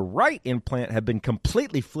noticed that the right implant had been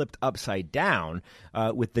completely flipped upside down,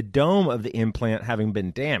 with the dome of the implant having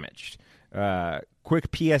been damaged.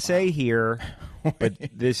 Quick PSA here, but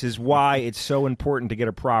this is why it's so important to get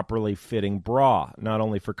a properly fitting bra, not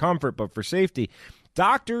only for comfort, but for safety.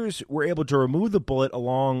 Doctors were able to remove the bullet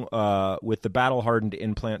along with the battle-hardened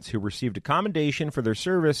implants, who received a commendation for their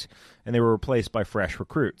service, and they were replaced by fresh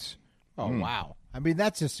recruits. Oh, wow.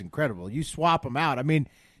 That's just incredible. You swap them out.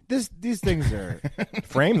 These things are...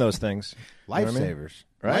 Frame those things. Lifesavers.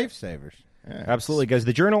 Right? Lifesavers. Yeah. Absolutely, guys.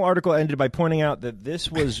 The Journal article ended by pointing out that this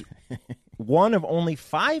was one of only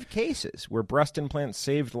 5 cases where breast implants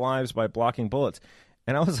saved lives by blocking bullets.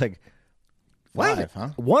 And I was like... 5, huh?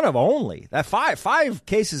 One of only. That five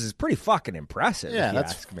cases is pretty fucking impressive. Yeah, if you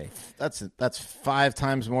that's ask me. That's 5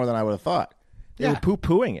 times more than I would have thought. They were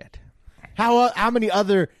poo-pooing it. How many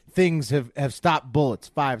other things have stopped bullets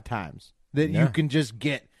 5 times that you can just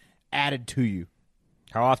get added to you?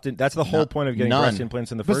 How often? That's the whole point of getting breast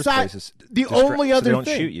implants in the first place. Is the only other so they don't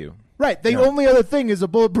thing. shoot you. Right. The only other thing is a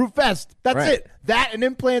bulletproof vest. That's Right. it. That and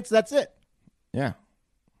implants. That's it. Yeah.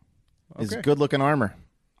 It's Okay. good-looking armor.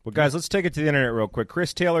 Well, guys, let's take it to the internet real quick.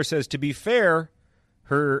 Chris Taylor says, to be fair,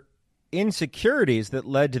 her insecurities that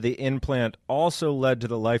led to the implant also led to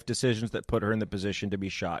the life decisions that put her in the position to be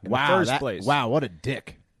shot in the first place. Wow, what a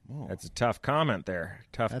dick. That's a tough comment there.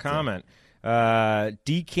 Tough comment.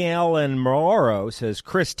 Decal and Morrow says,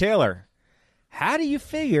 Chris Taylor, how do you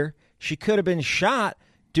figure she could have been shot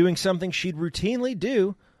doing something she'd routinely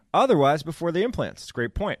do otherwise before the implants? It's a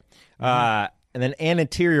great point. And then Ann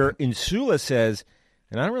Interior Insula says,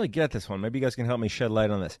 and I don't really get this one. Maybe you guys can help me shed light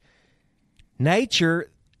on this.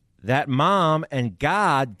 Nature that Mom and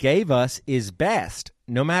God gave us is best,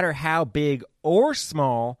 no matter how big or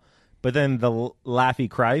small. But then the laughy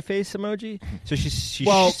cry face emoji. So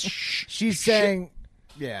she's saying,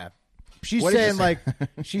 yeah. She's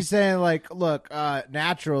saying like, look,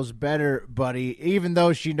 natural's better, buddy, even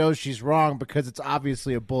though she knows she's wrong because it's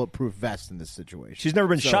obviously a bulletproof vest in this situation. She's never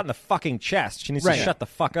been shot in the fucking chest. She needs to shut the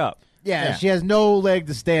fuck up. Yeah, she has no leg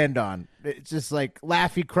to stand on. It's just like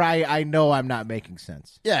laughy cry. I know I'm not making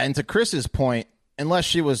sense. Yeah, and to Chris's point, unless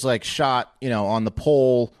she was like shot, on the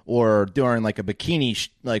pole or during like a bikini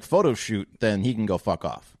photo shoot, then he can go fuck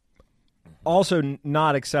off. Also,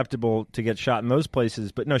 not acceptable to get shot in those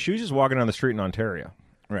places. But no, she was just walking down the street in Ontario.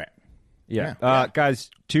 Right. Yeah. Guys,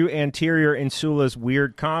 to Anterior Insula's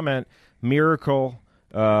weird comment, Miracle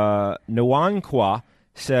Nwankwa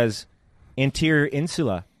says, Anterior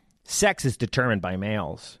Insula, sex is determined by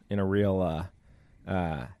males in a real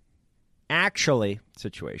actually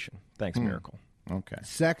situation. Thanks, Miracle. Okay.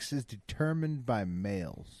 Sex is determined by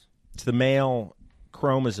males. It's the male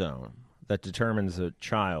chromosome that determines a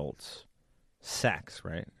child's sex,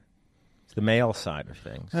 right? It's the male side of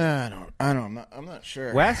things. I'm not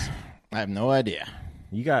sure. Wes? I have no idea.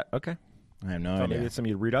 You got, okay. I have no Maybe idea. it's something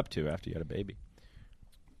you'd read up to after you had a baby.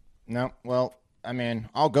 No, well, I mean,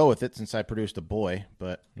 I'll go with it since I produced a boy,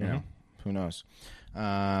 but, who knows?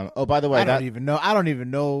 Oh, by the way, I don't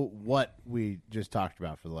even know what we just talked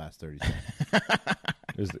about for the last 30 seconds.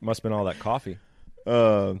 It must have been all that coffee.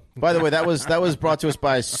 By the way, that was brought to us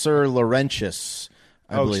by Sir Laurentius.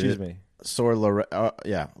 I believe excuse it. me. Sir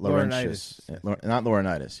Laurentius. Not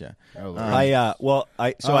Laurinaitis, yeah.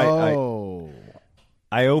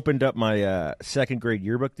 I opened up my second grade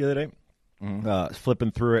yearbook the other day,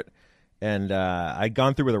 flipping through it, and I'd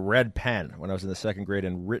gone through with a red pen when I was in the second grade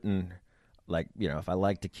and written, if I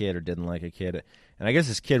liked a kid or didn't like a kid. And I guess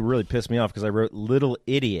this kid really pissed me off because I wrote little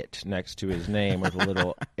idiot next to his name with a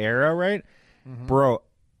little arrow, right? Mm-hmm. Bro,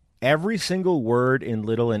 every single word in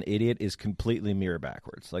little and idiot is completely mirror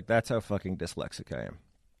backwards. That's how fucking dyslexic I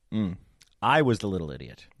am. I was the little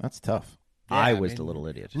idiot. That's tough. I was the little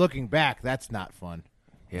idiot. Looking back, that's not fun.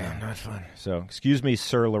 Yeah, not fun. So, excuse me,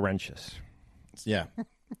 Sir Laurentius. Yeah.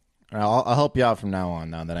 I'll help you out from now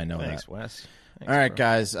on, now that I know Thanks, that. Wes. All right,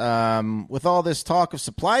 guys. With all this talk of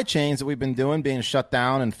supply chains that we've been doing, being shut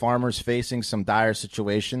down and farmers facing some dire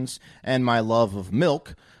situations, and my love of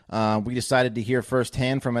milk, we decided to hear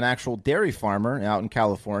firsthand from an actual dairy farmer out in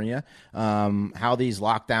California how these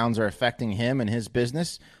lockdowns are affecting him and his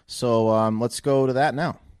business. So let's go to that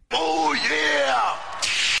now. Oh, yeah!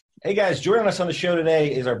 Hey, guys. Joining us on the show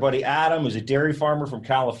today is our buddy Adam, who's a dairy farmer from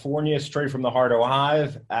California, straight from the heart of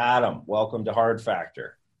Hive. Adam, welcome to Hard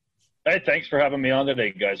Factor. Hey, thanks for having me on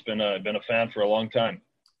today, guys. Been a fan for a long time.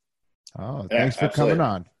 Oh, thanks for coming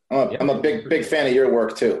on. I'm a big fan of your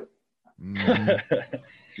work too. Yeah,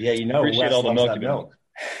 appreciate Wes all the loves milk.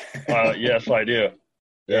 that milk. Yes, I do.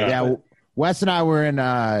 Yeah. Wes and I were in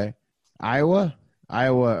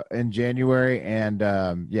Iowa in January, and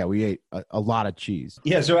we ate a lot of cheese.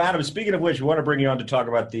 Yeah. So, Adam, speaking of which, we want to bring you on to talk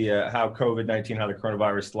about the how COVID-19, how the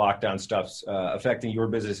coronavirus lockdown stuff's affecting your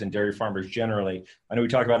business and dairy farmers generally. I know we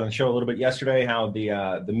talked about on the show a little bit yesterday how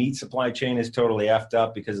the meat supply chain is totally effed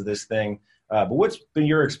up because of this thing. But what's been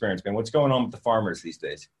your experience, man? What's going on with the farmers these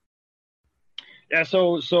days? Yeah.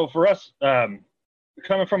 So for us,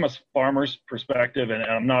 coming from a farmer's perspective, and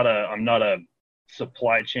I'm not a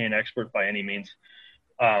supply chain expert by any means.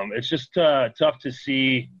 It's just tough to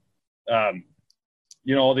see,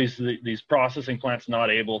 all these processing plants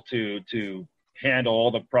not able to handle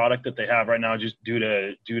all the product that they have right now, just due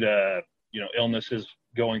to illnesses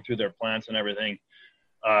going through their plants and everything.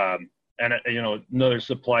 And another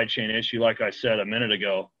supply chain issue, like I said a minute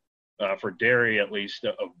ago, for dairy at least,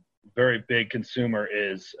 a very big consumer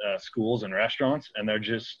is schools and restaurants, and they're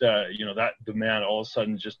just that demand all of a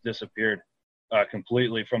sudden just disappeared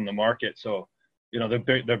completely from the market. So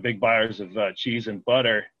they're big buyers of cheese and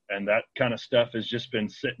butter, and that kind of stuff has just been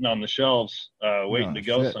sitting on the shelves waiting to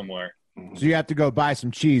go somewhere. So you have to go buy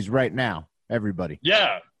some cheese right now, everybody.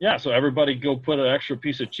 Yeah. So everybody go put an extra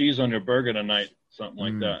piece of cheese on their burger tonight, something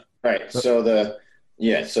like that. Right. So the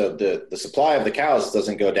supply of the cows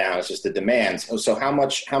doesn't go down. It's just the demand. So how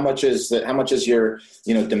much is your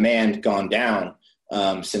demand gone down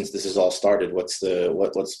since this has all started? What's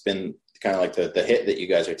been kind of like the hit that you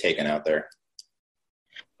guys are taking out there?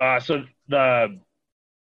 So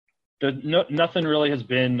nothing really has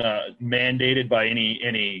been mandated by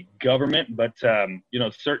any government, but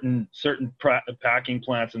certain packing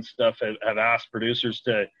plants and stuff have asked producers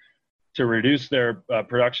to reduce their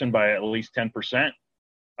production by at least 10%.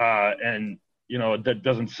 And that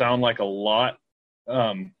doesn't sound like a lot,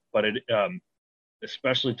 but it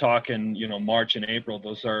especially talking March and April,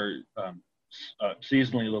 those are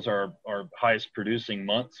seasonally, those are our highest producing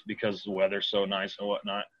months because the weather's so nice and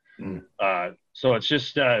whatnot. So it's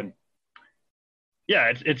just,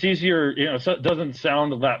 it's easier, it doesn't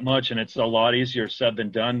sound that much, and it's a lot easier said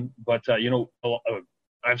than done. But,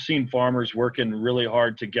 I've seen farmers working really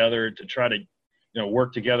hard together to try to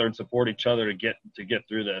work together and support each other to get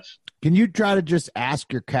through this. Can you try to just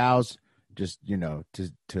ask your cows, just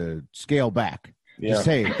to scale back? Yeah. Just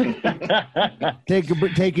say,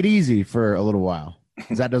 take it easy for a little while.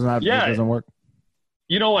 'Cause that doesn't work.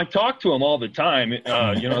 I talk to them all the time.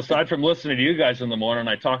 Aside from listening to you guys in the morning,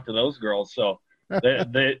 I talk to those girls. So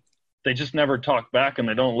they just never talk back, and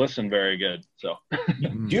they don't listen very good. So,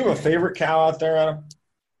 do you have a favorite cow out there, Adam?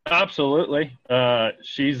 Absolutely.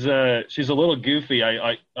 She's a little goofy.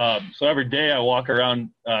 So every day I walk around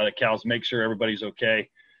the cows, make sure everybody's okay.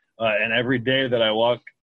 And every day that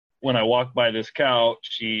when I walk by this cow,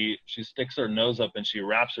 she sticks her nose up and she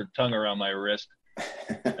wraps her tongue around my wrist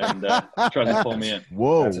and tries to pull me in.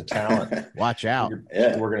 Whoa, that's a talent. Watch out!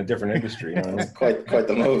 You're working in a different industry. Quite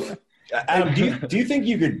the move. Adam, do you think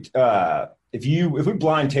you could, if we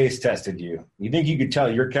blind taste tested you think you could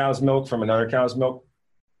tell your cow's milk from another cow's milk?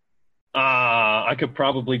 I could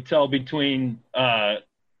probably tell between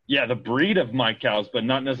the breed of my cows, but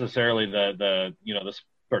not necessarily the this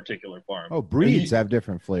particular farm. Oh, breeds have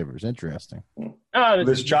different flavors. Interesting.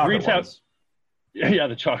 There's chocolate ones.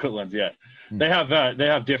 The chocolate ones. Yeah, they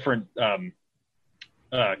have different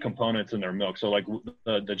components in their milk. So like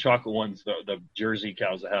the chocolate ones, the Jersey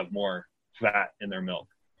cows that have more fat in their milk,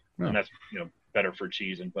 and that's better for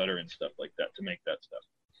cheese and butter and stuff like that to make that stuff.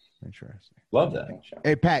 Interesting. Love that.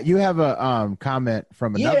 Hey Pat, you have a comment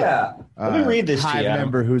from another let me read this Hive to you,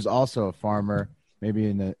 member who's also a farmer, maybe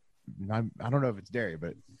I don't know if it's dairy,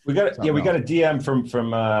 but we got a DM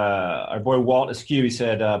from our boy Walt Askew. He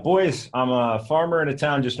said, boys, I'm a farmer in a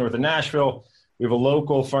town just north of Nashville. We have a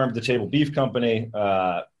local farm to table beef company.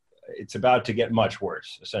 It's about to get much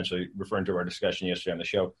worse, essentially referring to our discussion yesterday on the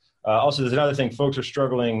show. Also, there's another thing folks are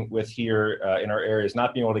struggling with here in our area is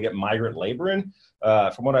not being able to get migrant labor in.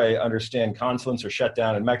 From what I understand, consulates are shut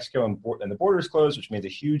down in Mexico and the borders closed, which means a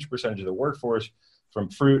huge percentage of the workforce from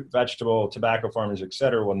fruit, vegetable, tobacco farmers, et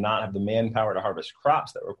cetera, will not have the manpower to harvest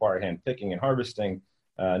crops that require hand picking and harvesting.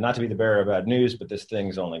 Not to be the bearer of bad news, but this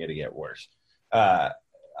thing's only going to get worse. I'm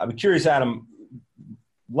curious, Adam,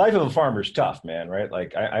 life of a farmer is tough, man, right?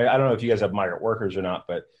 Like, I don't know if you guys have migrant workers or not,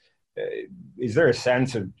 but is there a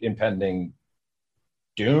sense of impending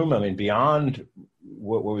doom? I mean, beyond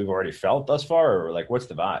what we've already felt thus far, or like, what's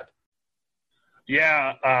the vibe?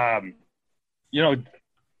 Yeah.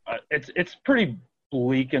 It's pretty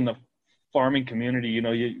bleak in the farming community.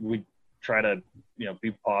 We try to,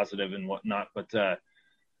 be positive and whatnot, but,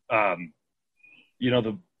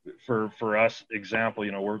 for us,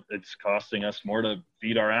 example, it's costing us more to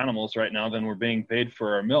feed our animals right now than we're being paid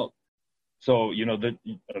for our milk. So, a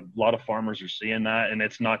lot of farmers are seeing that, and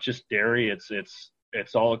it's not just dairy, it's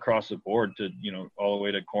all across the board to, all the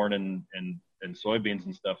way to corn and soybeans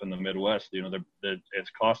and stuff in the Midwest. It's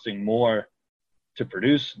costing more to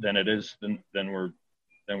produce than it is than we're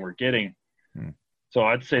getting. So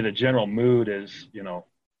I'd say the general mood is,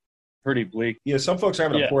 pretty bleak. Yeah, some folks are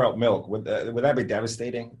having to pour out milk. Would that be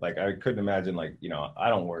devastating? Like, I couldn't imagine, like, I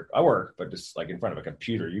don't work. I work, but just like in front of a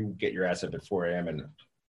computer, you get your ass up at 4 a.m. and,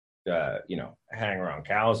 hang around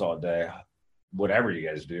cows all day. Whatever you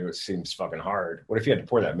guys do, it seems fucking hard. What if you had to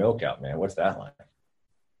pour that milk out, man? What's that like?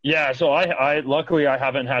 Yeah, so I luckily I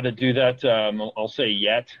haven't had to do that. I'll say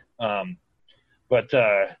yet. But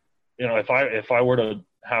if I were to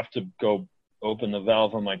have to go open the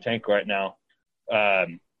valve on my tank right now,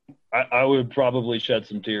 I would probably shed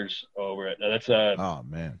some tears over it. That's oh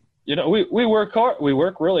man. We work hard. We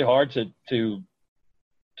work really hard to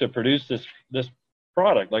produce this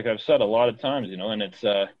product. Like I've said a lot of times, and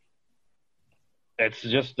it's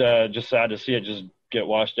just sad to see it just get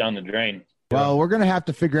washed down the drain. Well, we're gonna have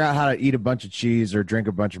to figure out how to eat a bunch of cheese or drink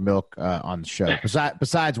a bunch of milk on the show.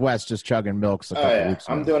 Besides Wes just chugging milk. Weeks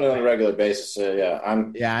I'm doing it on a regular basis.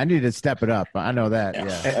 I need to step it up. I know that.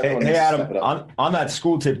 Yeah. Hey Adam, on that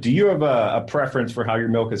school tip, do you have a preference for how your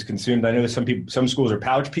milk is consumed? I know some schools are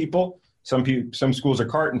pouch people, some schools are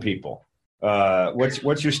carton people.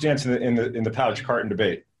 What's your stance in the pouch carton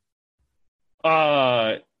debate?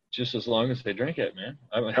 Just as long as they drink it, man.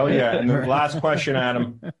 Oh yeah. And the last question,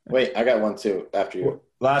 Adam. Wait, I got one too after you.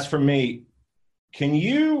 Last from me.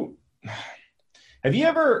 Is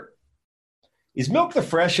milk the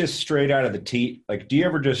freshest straight out of the teat? Like, do you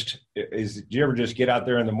ever just get out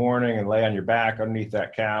there in the morning and lay on your back underneath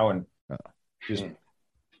that cow and just,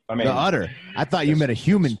 the udder. I thought you meant a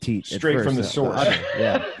human teat. Straight from the source.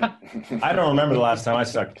 Yeah. I don't remember the last time I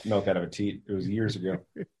sucked milk out of a teat. It was years ago.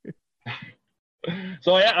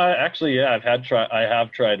 So I have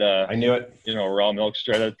tried. I knew it. Raw milk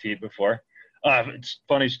straight out of teat before. It's a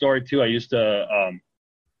funny story too. I used to,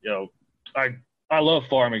 I love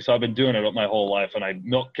farming, so I've been doing it my whole life, and I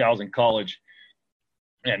milked cows in college.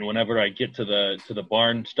 And whenever I get to the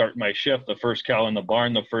barn, start my shift, the first cow in the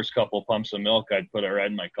barn, the first couple pumps of milk, I'd put it right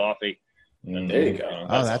in my coffee. And, there you go.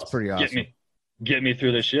 That's pretty awesome. Get me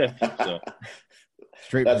through the shift. So.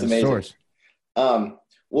 Straight That's from the amazing. source. Well,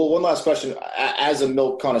 one last question. As a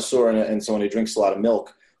milk connoisseur and someone who drinks a lot of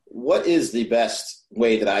milk, what is the best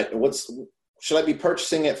way should I be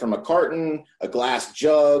purchasing it from a carton, a glass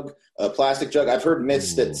jug, a plastic jug? I've heard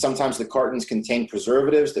myths that sometimes the cartons contain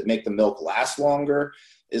preservatives that make the milk last longer.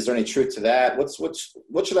 Is there any truth to that?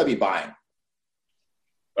 What should I be buying?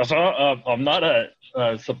 So I'm not a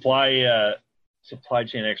supply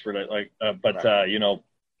chain expert, but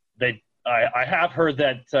right. I have heard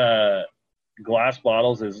that glass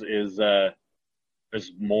bottles is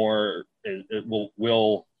more, it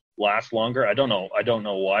will last longer. I don't know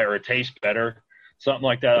why, or it tastes better, something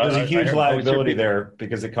like that. There's a huge liability there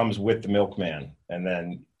because it comes with the milkman, and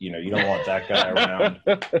then you don't want that guy around.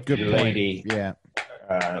 Good your point. lady. Yeah.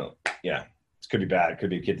 It could be bad. It could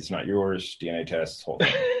be a kid that's not yours. DNA tests, whole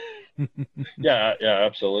thing. Yeah,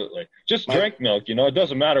 absolutely. Just drink milk. It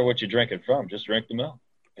doesn't matter what you drink it from. Just drink the milk.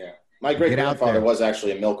 Yeah. My great-grandfather was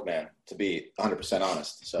actually a milkman, to be 100%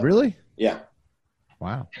 honest. So Really? Yeah.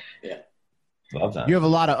 Wow. Yeah. Love that. You have a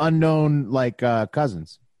lot of unknown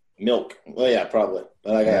cousins. Milk. Well, yeah, probably.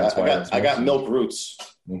 But I got milk roots.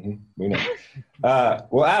 Mm-hmm. We know.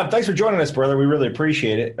 Well, Adam, thanks for joining us, brother. We really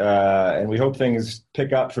appreciate it. And we hope things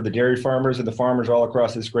pick up for the dairy farmers and the farmers all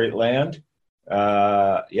across this great land.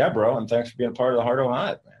 Bro. And thanks for being a part of the Heart of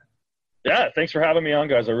Hive, man. Yeah. Thanks for having me on,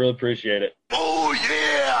 guys. I really appreciate it. Oh,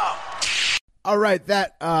 yeah. All right.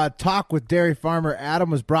 That talk with dairy farmer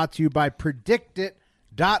Adam was brought to you by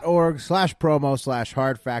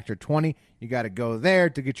predictit.org/promo/hardfactor20. You got to go there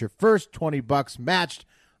to get your first $20 matched.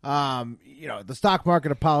 The stock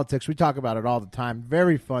market of politics, we talk about it all the time.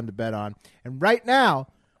 Very fun to bet on. And right now,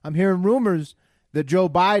 I'm hearing rumors that Joe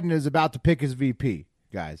Biden is about to pick his VP,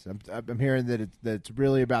 guys. I'm hearing that it's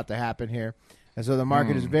really about to happen here. And so the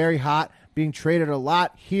market is very hot, being traded a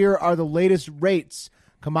lot. Here are the latest rates.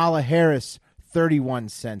 Kamala Harris, 31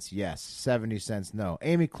 cents yes, 70 cents no.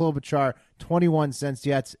 Amy Klobuchar, 21 cents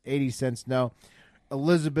yes, 80 cents no.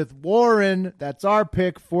 Elizabeth Warren, that's our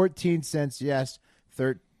pick, 14 cents yes,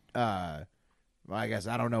 I guess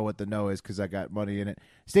I don't know what the no is because I got money in it.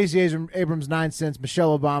 Stacey Abrams, 9 cents.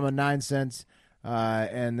 Michelle Obama, 9 cents.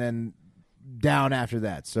 And then down after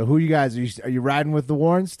that. So who you guys, are you riding with the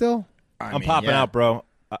Warren still? I'm popping out, bro.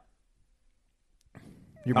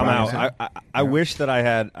 I'm out. I wish that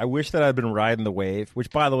I'd been riding the wave,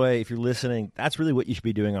 which, by the way, if you're listening, that's really what you should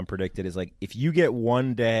be doing on Predicted is like, if you get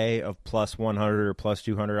one day of plus $100 or plus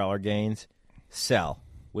 $200 gains, sell.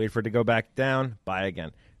 Wait for it to go back down, buy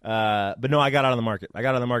again. But no, I got out of the market. I got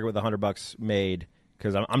out of the market with $100 made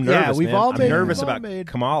because I'm nervous. We've man. all I'm made, nervous about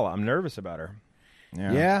Kamala. I'm nervous about her.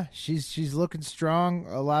 Yeah, she's looking strong.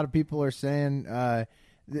 A lot of people are saying. A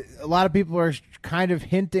lot of people are kind of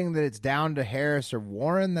hinting that it's down to Harris or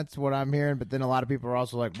Warren. That's what I'm hearing. But then a lot of people are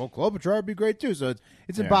also like, well, Klobuchar would be great too. So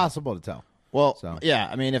it's impossible to tell. Well, yeah.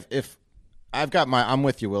 I mean, if I've got I'm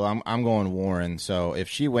with you, Will. I'm going Warren. So if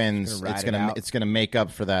she wins, it's gonna make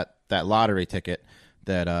up for that lottery ticket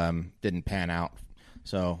that didn't pan out.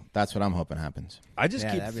 So that's what I'm hoping happens. I just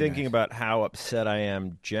keep thinking about how upset I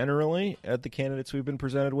am generally at the candidates we've been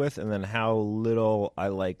presented with, and then how little I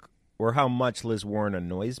like or how much Liz Warren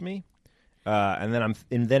annoys me. And then I'm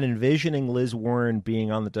envisioning Liz Warren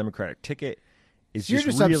being on the Democratic ticket. You're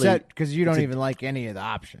just really upset because you don't even like any of the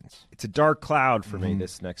options. It's a dark cloud for me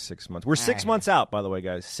this next 6 months. We're 6 months out, by the way,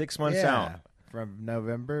 guys. 6 months out. From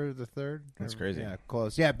November the 3rd. That's crazy. Yeah,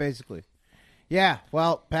 close. Yeah, basically. Yeah,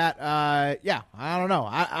 well, Pat, I don't know.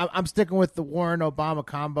 I'm sticking with the Warren-Obama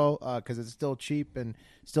combo because it's still cheap and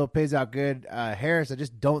still pays out good. Harris, I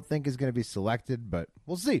just don't think is going to be selected, but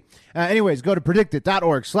we'll see. Anyways, go to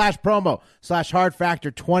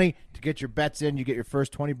predictit.org/promo/hardfactor20 to get your bets in. You get your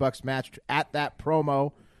first $20 matched at that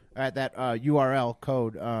promo, at that URL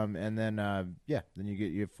code, and then then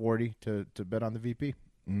you get 40 to bet on the VP.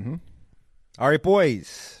 Mm-hmm. All right,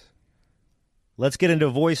 boys. Let's get into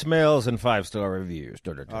voicemails and 5-star reviews.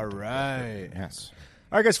 All right. Yes.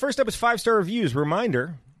 All right, guys. First up is 5-star reviews.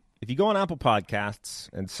 Reminder, if you go on Apple Podcasts,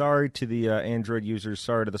 and sorry to the Android users,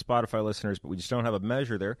 sorry to the Spotify listeners, but we just don't have a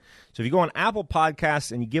measure there. So if you go on Apple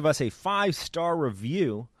Podcasts and you give us a 5-star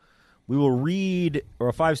review, we will read, or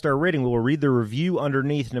a 5-star rating, we will read the review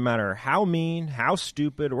underneath no matter how mean, how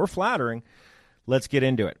stupid, or flattering. Let's get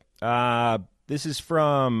into it. This is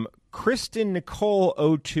from Kristen Nicole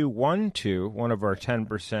 0212, one of our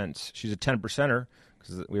 10%. She's a 10%er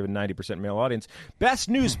because we have a 90% male audience. Best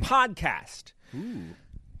news podcast. Ooh.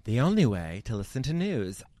 The only way to listen to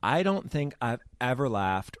news I don't think I've ever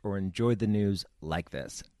laughed or enjoyed the news like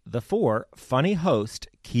this. The 4 funny hosts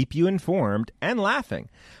keep you informed and laughing.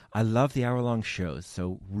 I love the hour-long shows,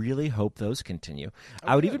 so really hope those continue.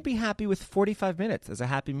 I would even be happy with 45 minutes as a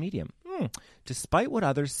happy medium. Despite what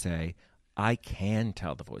others say, I can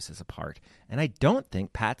tell the voices apart, and I don't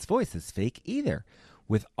think Pat's voice is fake either.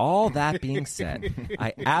 With all that being said,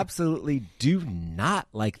 I absolutely do not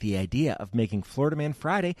like the idea of making Florida Man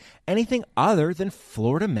Friday anything other than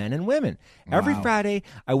Florida Men and Women. Wow. Every Friday,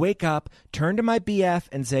 I wake up, turn to my BF,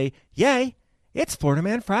 and say, yay, it's Florida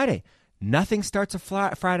Man Friday. Nothing starts a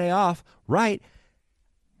Friday off right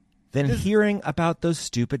than hearing about those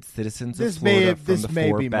stupid citizens of Florida from the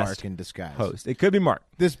 4 best Mark in disguise. hosts. It could be Mark.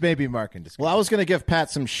 This may be Mark in disguise. Well, I was going to give Pat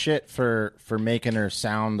some shit for making her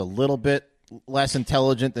sound a little bit less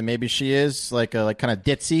intelligent than maybe she is, like kind of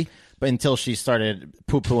ditzy. But until she started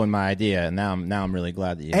poo-pooing my idea, and now I'm really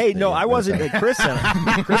glad that you. Hey, no, I wasn't.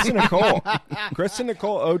 Kristen Nicole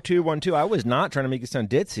 0212. I was not trying to make you sound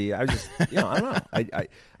ditzy. I was just, I don't know.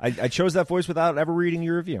 I chose that voice without ever reading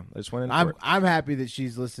your review. I just went in for it. I'm happy that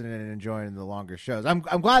she's listening and enjoying the longer shows. I'm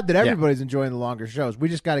glad that everybody's enjoying the longer shows. We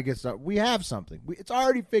just got to get started. We have something. It's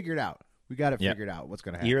already figured out. We got it figured out. What's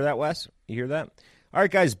going to happen? You hear that, Wes? You hear that? All right,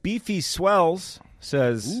 guys. Beefy Swells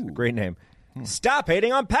says, great name. Stop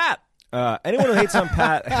hating on Pat. Anyone who hates on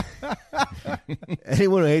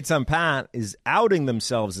Pat is outing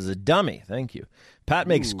themselves as a dummy. Thank you. Pat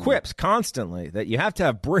makes quips constantly that you have to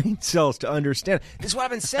have brain cells to understand. This is what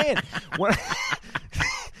I've been saying. One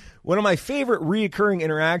of my favorite reoccurring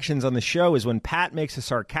interactions on the show is when Pat makes a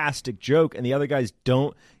sarcastic joke and the other guys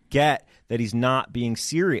don't get that he's not being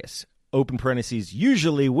serious. Open parentheses,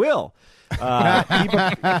 usually will. Keep up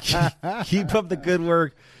the good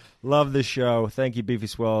work. Love the show. Thank you, Beefy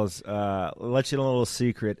Swells. Let you know a little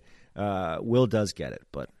secret. Will does get it,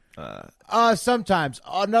 but sometimes.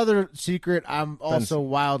 Another secret, I'm also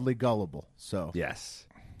wildly gullible. So yes,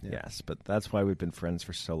 but that's why we've been friends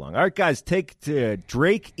for so long. All right, guys, take to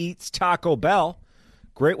Drake Eats Taco Bell.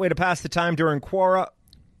 Great way to pass the time during Quora.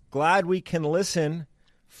 Glad we can listen.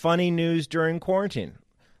 Funny news during quarantine.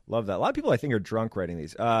 Love that. A lot of people, I think, are drunk writing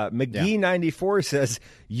these. McGee94 says,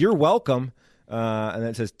 you're welcome. And then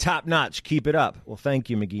it says, top notch, keep it up. Well, thank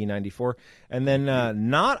you, McGee94. And then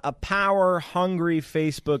not a power-hungry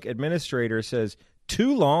Facebook administrator says,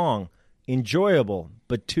 too long, enjoyable,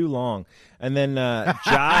 but too long. And then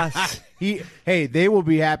Josh. They will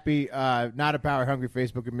be happy. Not a power-hungry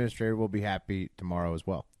Facebook administrator will be happy tomorrow as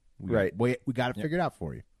well. We got it figured out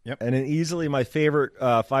for you. Yep. And then easily my favorite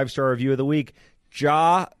 5-star review of the week,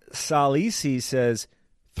 Ja Salisi says,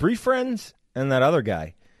 3 friends and that other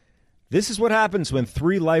guy. This is what happens when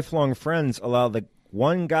 3 lifelong friends allow the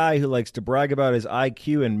one guy who likes to brag about his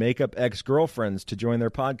IQ and make up ex-girlfriends to join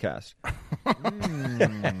their podcast.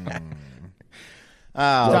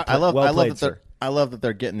 I love that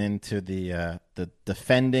they're getting into the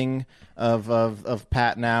defending of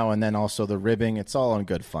Pat now, and then also the ribbing. It's all in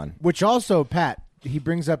good fun. Which also, Pat, he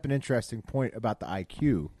brings up an interesting point about the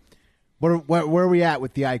IQ. Where are we at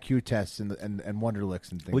with the IQ tests and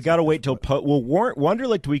Wonderlicks and things? We got to wait till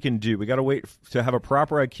Wonderlick we can do. We got to wait to have a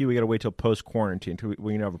proper IQ. We got to wait till post quarantine until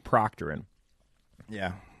we can have a proctor in.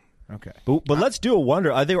 Yeah. Okay. But let's do a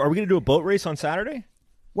Wonder. Are we going to do a boat race on Saturday?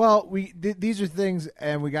 Well, these are things,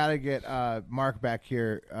 and we got to get Mark back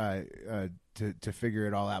here to figure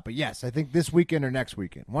it all out. But yes, I think this weekend or next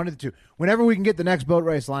weekend, one of the two. Whenever we can get the next boat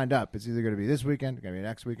race lined up, it's either going to be this weekend, or going to be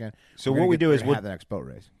next weekend. So what we do is we'll have the next boat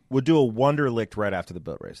race. We'll do a Wonderlick right after the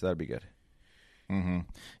boat race. That'd be good. Mm-hmm.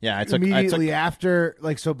 Yeah, immediately after,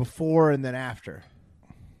 so before and then after.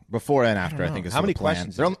 Before and after, I think is how many plan.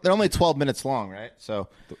 questions? They're only 12 minutes long, right? So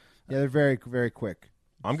yeah, they're very, very quick.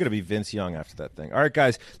 I'm going to be Vince Young after that thing. All right,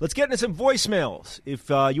 guys, let's get into some voicemails. If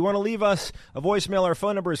you want to leave us a voicemail, our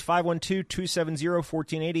phone number is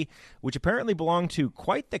 512-270-1480, which apparently belonged to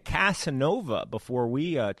quite the Casanova before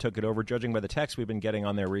we took it over, judging by the texts we've been getting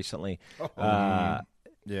on there recently.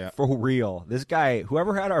 Yeah. For real. This guy,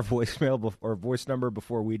 whoever had our voicemail or voice number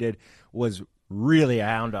before we did, was really a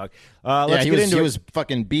hound dog. He was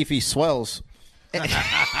fucking Beefy Swells.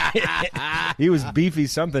 He was beefy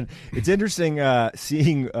something. It's interesting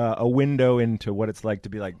seeing a window into what it's like to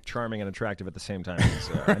be like charming and attractive at the same time.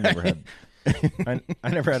 I never had. I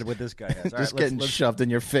never had it with this guy. Has. Just getting shoved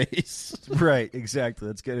in your face. Right, exactly.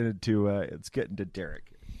 Let's get into Derek.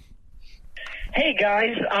 Hey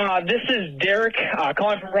guys, this is Derek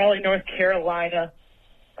calling from Raleigh, North Carolina.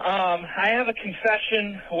 I have a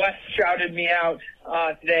confession. Wes shouted me out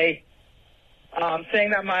today.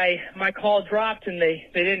 Saying that my call dropped and they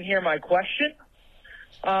didn't hear my question.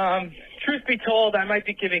 Truth be told, I might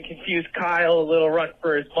be giving confused Kyle a little run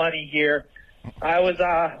for his money here. I was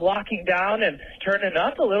locking down and turning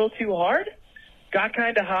up a little too hard. Got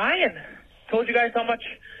kind of high and told you guys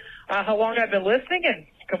how long I've been listening and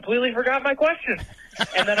completely forgot my question.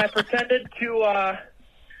 And then I pretended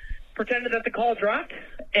that the call dropped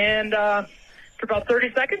and for about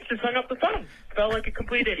 30 seconds just hung up the phone. Felt like a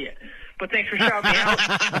complete idiot. But thanks for shouting me out.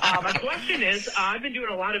 My question is, I've been doing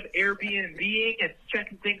a lot of Airbnb-ing and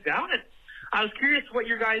checking things out, and I was curious what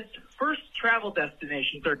your guys' first travel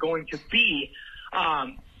destinations are going to be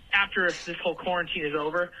after this whole quarantine is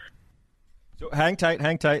over. So hang tight.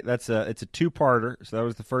 It's a two-parter. So that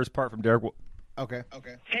was the first part from Derek. Okay.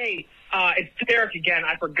 Hey, it's Derek again.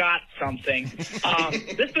 I forgot something.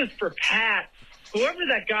 This was for Pat. Whoever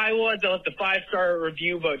that guy was that left the 5-star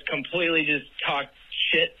review but completely just talked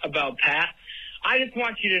shit about Pat. I just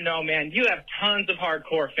want you to know, man, you have tons of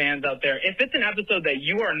hardcore fans out there. If it's an episode that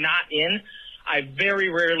you are not in, I very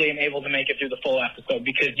rarely am able to make it through the full episode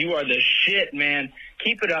because you are the shit, man.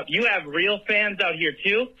 Keep it up. You have real fans out here,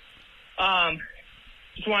 too.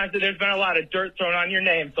 Just wanted to, there's been a lot of dirt thrown on your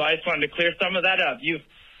name, so I just wanted to clear some of that up. You're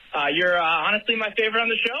honestly my favorite on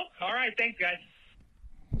the show. All right, thanks, guys.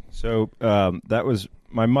 So that was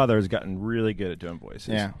my mother has gotten really good at doing voices.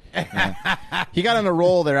 Yeah. He got on a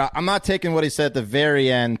roll there. I'm not taking what he said at the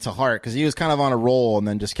very end to heart because he was kind of on a roll and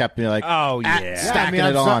then just kept me like, stacking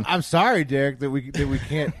it on. I'm sorry, Derek, that we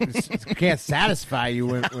can't satisfy you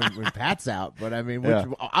when Pat's out. But I mean,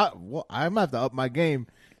 I'm gonna have to up my game.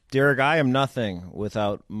 Derek, I am nothing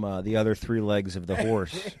without the other three legs of the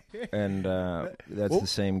horse, and that's the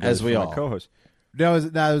same goes as we for all. my co-host.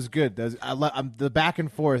 That was good. The back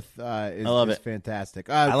and forth is fantastic.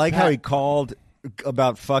 I like how he called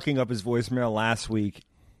about fucking up his voicemail last week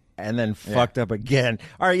and then fucked up again.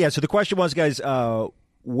 All right, yeah, so the question was, guys,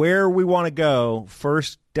 where we want to go,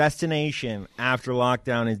 first destination after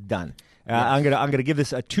lockdown is done. I'm gonna give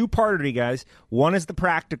this a two-parter to you guys. One is the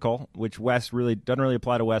practical, which Wes really doesn't really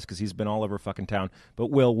apply to Wes because he's been all over fucking town. But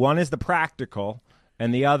one is the practical,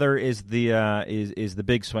 and the other is the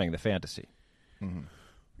big swing, the fantasy. Mm-hmm.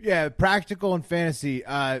 Yeah, practical and fantasy.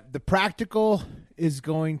 The practical is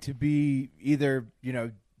going to be either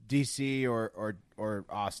DC or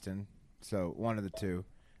Austin, so one of the two.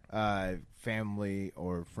 Family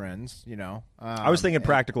or friends, I was thinking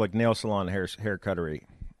practical, like nail salon, hair cuttery.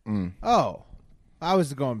 Mm. Oh, I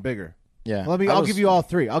was going bigger. Yeah, I'll give you all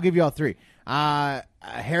three. A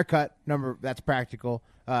haircut number, that's practical.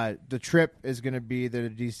 The trip is going to be either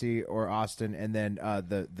to DC or Austin, and then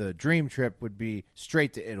the dream trip would be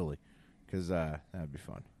straight to Italy because that would be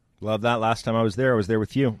fun. Love that. Last time I was there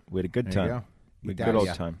with you. We had a good time. We had a good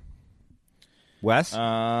old time. Wes?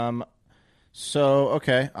 So,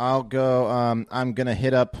 okay, I'll go. I'm going to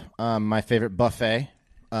hit up my favorite buffet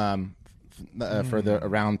for the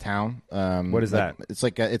around town. What is that? It's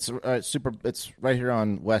like it's super. It's right here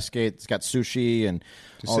on Westgate. It's got sushi and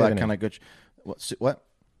Just all that kind of good. What?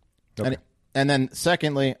 Okay. And then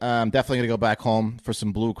secondly, I'm definitely going to go back home for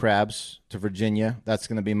some blue crabs to Virginia. That's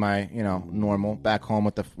going to be my normal back home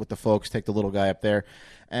with the folks. Take the little guy up there,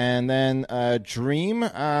 and then dream.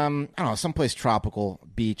 I don't know, someplace tropical,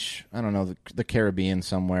 beach. I don't know, the Caribbean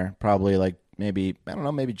somewhere. Probably like maybe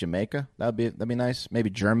Jamaica. That'd be nice. Maybe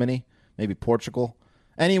Germany. Maybe Portugal.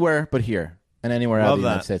 Anywhere but here, and anywhere out of the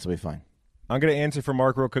United States will be fine. I'm going to answer for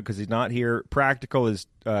Mark real quick because he's not here. Practical is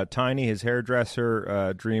Tiny, his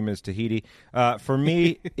hairdresser. Dream is Tahiti. For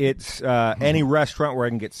me, it's any restaurant where I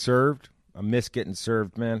can get served. I miss getting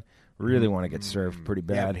served, man. Really want to get served pretty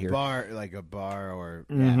bad here. Like a bar or...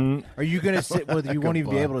 Yeah. Are you going to sit... Well, you won't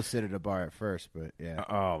even be able to sit at a bar at first, but yeah.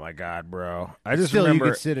 Oh, my God, bro. I just Still, remember...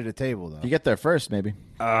 you could sit at a table, though. You get there first, maybe.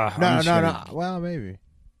 No. Well, maybe.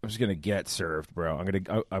 I'm just gonna get served, bro.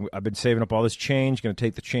 I've been saving up all this change. Gonna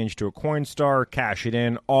take the change to a Coinstar, cash it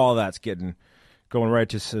in. All that's going right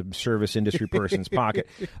to some service industry person's pocket.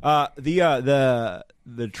 The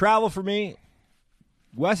travel for me,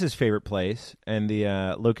 Wes's favorite place, and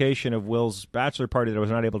the location of Will's bachelor party that I was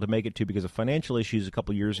not able to make it to because of financial issues a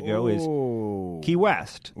couple years ago is Key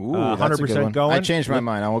West. 100% going. I changed my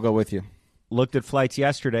mind. I will go with you. Looked at flights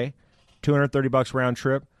yesterday, $230 round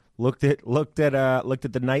trip. Looked at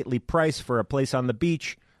the nightly price for a place on the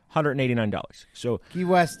beach, $189. So Key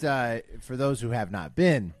West, for those who have not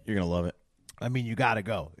been, you're gonna love it. I mean, you got to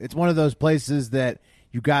go. It's one of those places that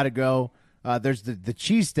you got to go. There's the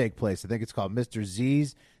cheesesteak place. I think it's called Mr.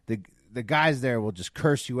 Z's. The guys there will just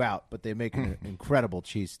curse you out, but they make an incredible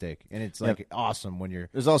cheesesteak, and it's like awesome when you're.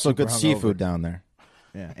 There's also good seafood down there.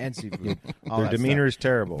 Yeah, and seafood. Their demeanor is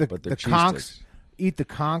terrible, but their conchs. Eat the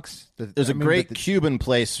conchs. There's a great Cuban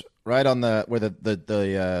place right on where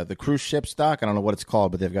the cruise ships dock. I don't know what it's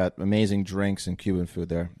called, but they've got amazing drinks and Cuban food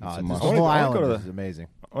there. It's a must. The whole I wanna island go to is amazing.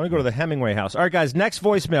 I want to go to the Hemingway house. All right, guys, next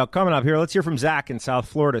voicemail coming up here. Let's hear from Zach in South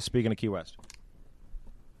Florida, speaking of Key West.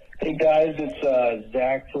 Hey, guys, it's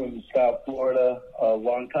Zach from South Florida, a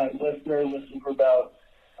long-time listener, listened for about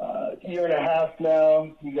a year and a half now.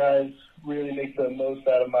 You guys really make the most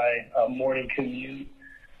out of my morning commute.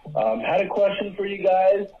 Had a question for you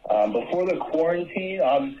guys. Before the quarantine,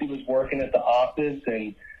 obviously was working at the office,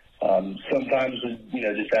 and sometimes would,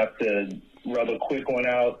 just have to rub a quick one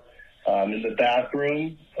out in the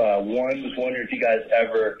bathroom. One, was wondering if you guys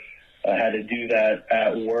ever had to do that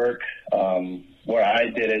at work. Where I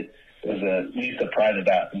did it, was at least a private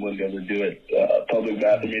bathroom. Wouldn't be able to do it public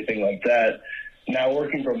bathroom, anything like that. Now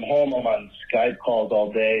working from home, I'm on Skype calls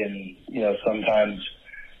all day, and sometimes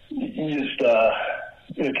you just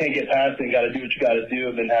can't get past it. You got to do what you got to do.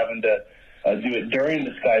 I've been having to do it during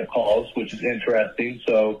the Skype calls, which is interesting.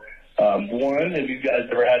 So, one, have you guys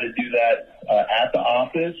ever had to do that at the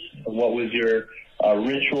office? What was your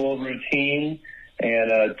ritual routine?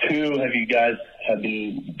 And two, have you guys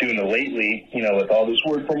been doing it lately, with all this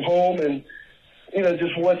work from home? And,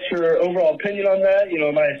 just what's your overall opinion on that?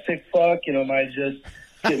 Am I a sick fuck? Am I just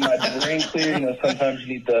getting my brain clear? Sometimes you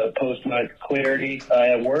need the post-night clarity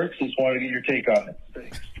at work. Just wanted to get your take on it.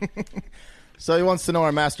 Thanks. So he wants to know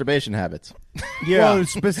our masturbation habits. Yeah, well,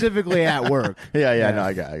 specifically at work. Yeah. No,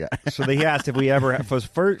 I got. So he asked if we ever.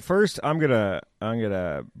 First, I'm gonna.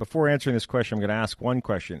 Before answering this question, I'm gonna ask one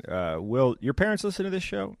question. Will your parents listen to this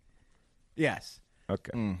show? Yes.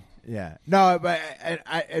 Okay. Yeah. No, but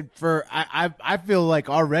I feel like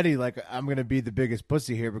already like I'm gonna be the biggest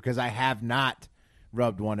pussy here because I have not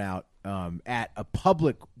rubbed one out at a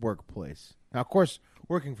public workplace. Now, of course,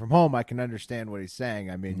 working from home, I can understand what he's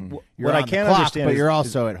saying. I mean, you're what on I can't the clock, understand but is, you're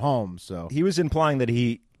also at home. So he was implying that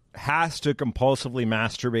he has to compulsively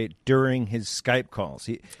masturbate during his Skype calls.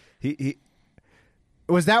 He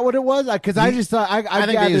was that what it was? Because I just thought I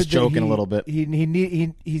think he was joking a little bit.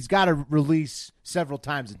 He's got to release several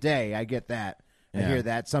times a day. I get that. I hear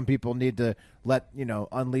that. Some people need to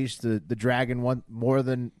unleash the dragon one more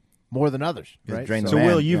than others. Right. So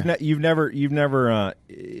Will, you've never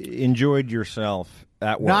enjoyed yourself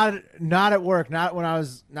at work. Not at work. Not when I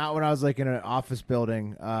was like in an office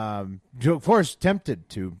building. Of course, tempted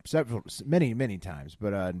to many times,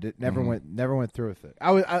 but never went through with it.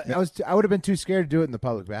 I would have been too scared to do it in the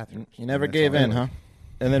public bathroom. You never gave in, huh?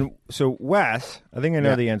 And then so Wes, I think I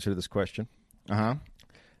know the answer to this question. I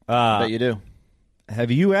bet you do. Have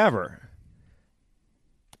you ever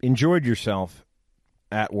enjoyed yourself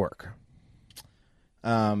at work?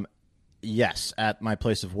 Yes, at my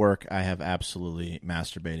place of work, I have absolutely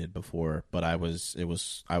masturbated before, but I was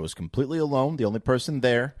completely alone, the only person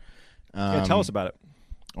there. Tell us about it.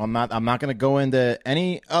 I'm not going to go into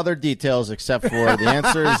any other details except for the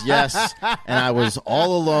answer is yes, and I was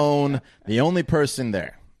all alone, the only person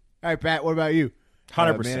there. All right, Pat, what about you?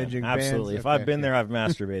 100%, absolutely. If I've been there, I've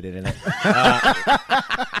masturbated in it.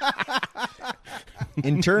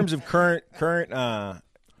 In terms of current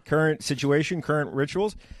situation, current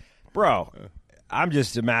rituals, bro, I'm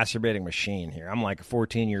just a masturbating machine here. I'm like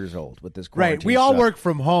 14 years old with this quarantine Right, we all stuff. work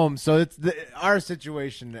from home, so it's our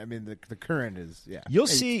situation. I mean, the current is You'll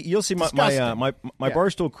see my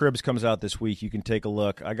Barstool Cribs comes out this week. You can take a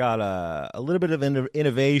look. I got a little bit of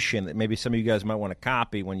innovation that maybe some of you guys might want to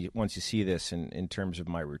copy once you see this in terms of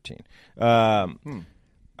my routine. All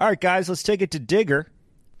right, guys, let's take it to Digger.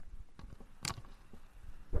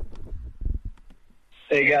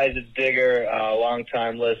 Hey guys, it's Digger,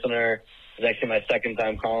 long-time listener. It's actually my second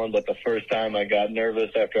time calling, but the first time I got nervous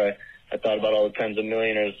after I thought about all the tens of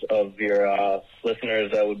millionaires of your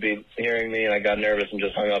listeners that would be hearing me, and I got nervous and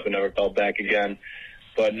just hung up and never called back again.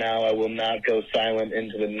 But now I will not go silent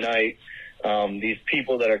into the night. These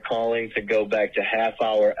people that are calling to go back to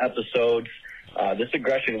half-hour episodes, this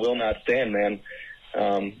aggression will not stand, man.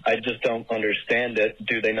 I just don't understand it.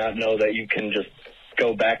 Do they not know that you can just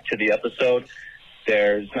go back to the episode?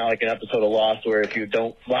 There's not like an episode of Lost where if you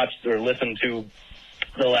don't watch or listen to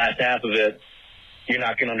the last half of it, you're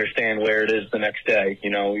not going to understand where it is the next day.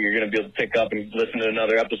 You're going to be able to pick up and listen to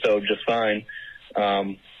another episode just fine.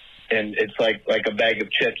 And it's like a bag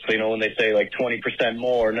of chips, when they say like 20%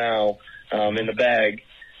 more now in the bag.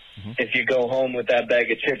 Mm-hmm. If you go home with that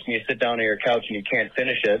bag of chips and you sit down on your couch and you can't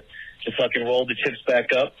finish it, just fucking roll the chips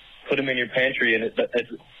back up, put them in your pantry, and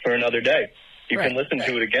it's for another day. You can listen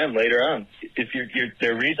to it again later on. If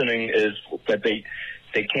their reasoning is that they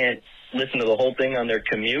can't listen to the whole thing on their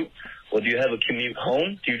commute, well, do you have a commute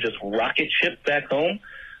home? Do you just rocket ship back home?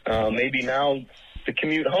 Maybe now the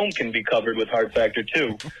commute home can be covered with Hard Factor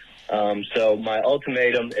too. So my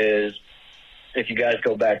ultimatum is, if you guys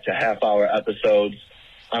go back to half-hour episodes,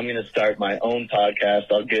 I'm going to start my own podcast.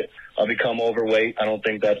 I'll become overweight. I don't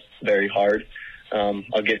think that's very hard.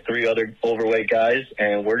 I'll get 3 other overweight guys,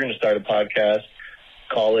 and we're going to start a podcast.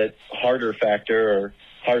 Call it Harder Factor or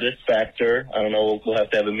Hardest Factor. I don't know. We'll have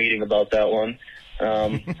to have a meeting about that one.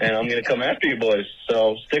 And I'm going to come after you boys.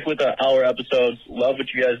 So stick with the hour episodes. Love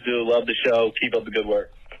what you guys do. Love the show. Keep up the good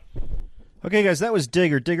work. Okay, guys, that was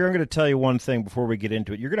Digger. Digger, I'm going to tell you one thing before we get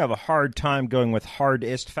into it. You're going to have a hard time going with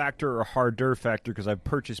Hardest Factor or Harder Factor because I've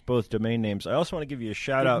purchased both domain names. I also want to give you a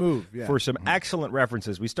shout-out for some excellent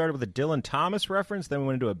references. We started with a Dylan Thomas reference, then we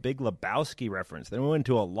went into a Big Lebowski reference, then we went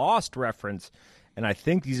into a Lost reference, and I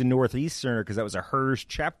think he's a Northeasterner because that was a Hers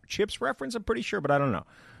Chips reference, I'm pretty sure, but I don't know.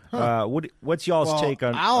 Huh. What's y'all's take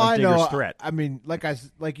on Digger's threat? I mean,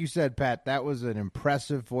 like you said, Pat, that was an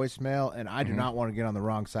impressive voicemail, and I do not want to get on the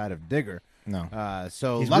wrong side of Digger. No.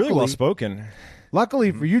 So he's luckily, really well spoken.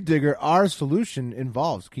 Luckily for you, Digger, our solution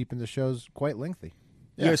involves keeping the shows quite lengthy.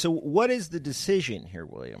 Yeah. So what is the decision here,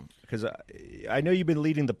 William? Because I know you've been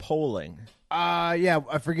leading the polling. I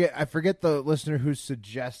forget the listener who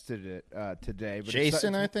suggested it today. But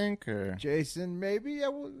Jason, I think, or Jason, maybe. Yeah,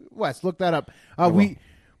 Wes, look that up.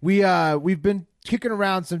 We've been kicking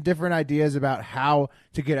around some different ideas about how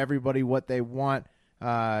to get everybody what they want.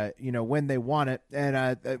 When they want it.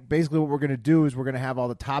 And basically what we're going to do is we're going to have all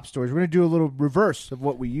the top stories. We're going to do a little reverse of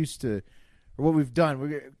what we used to, or what we've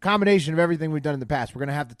done. A combination of everything we've done in the past. We're going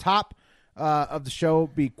to have the top of the show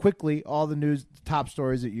be quickly all the news, the top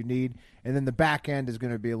stories that you need. And then the back end is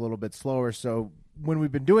going to be a little bit slower. So when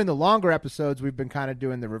we've been doing the longer episodes, we've been kind of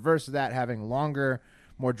doing the reverse of that, having longer,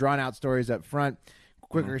 more drawn-out stories up front,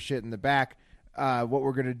 quicker shit in the back. What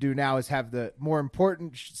we're going to do now is have the more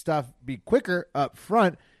important stuff be quicker up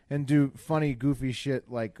front and do funny, goofy shit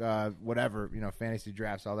like whatever, fantasy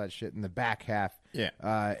drafts, all that shit in the back half. Yeah.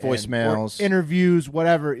 Voicemails. Interviews,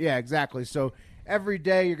 whatever. Yeah, exactly. So every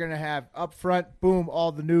day you're going to have up front, boom,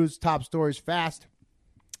 all the news, top stories fast.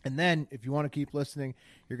 And then if you want to keep listening,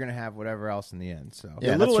 you're going to have whatever else in the end. So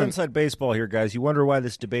a little inside baseball here, guys. You wonder why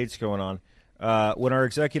this debate's going on. When our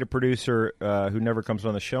executive producer, who never comes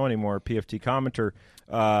on the show anymore, PFT commenter,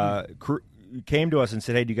 came to us and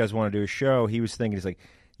said, "Hey, do you guys want to do a show?" He was thinking,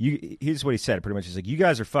 here's what he said pretty much. He's like, "You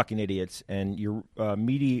guys are fucking idiots, and you're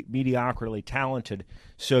mediocrily talented,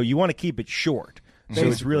 so you want to keep it short, so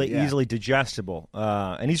it's really easily digestible."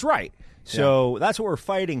 And he's right. So that's what we're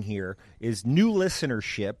fighting here is new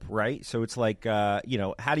listenership, right? So it's like, how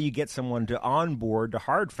do you get someone to onboard to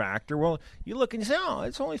Hard Factor? Well, you look and you say, oh,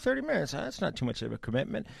 it's only 30 minutes. That's not too much of a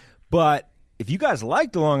commitment. But if you guys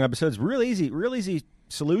like the long episodes, real easy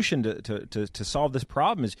solution to solve this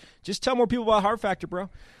problem is just tell more people about Hard Factor, bro.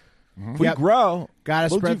 If we grow, gotta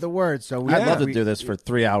spread the word. So I'd love to do this for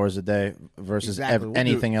 3 hours a day versus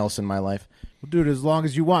anything else in my life. We'll do it as long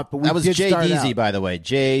as you want. But that was Jay Deasy, by the way.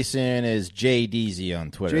 Jason is Jay Deasy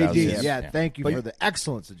on Twitter. Jay Deasy, thank you for the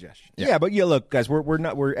excellent suggestion. Yeah, but look, guys,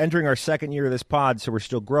 we're entering our second year of this pod, so we're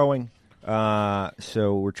still growing.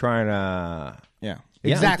 So we're trying to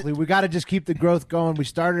Exactly. We got to just keep the growth going. We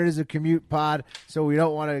started as a commute pod, so we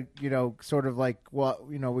don't want to, sort of like,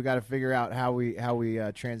 we got to figure out how we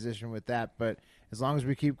transition with that. But as long as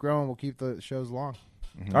we keep growing, we'll keep the shows long.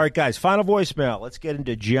 Mm-hmm. All right, guys, final voicemail. Let's get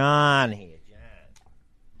into John here.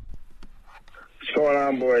 What's going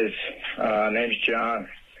on, boys? Name's John.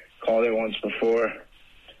 Called it once before.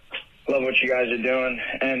 Love what you guys are doing.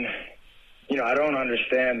 And, I don't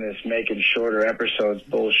understand this making shorter episodes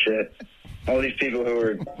bullshit. All these people who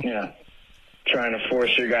are, trying to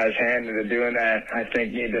force your guys' hand into doing that, I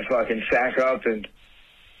think need to fucking sack up and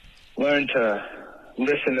learn to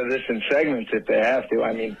listen to this in segments if they have to.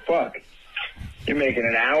 I mean, fuck. You're making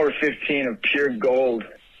an hour 15 of pure gold,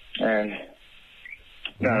 and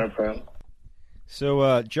not a problem.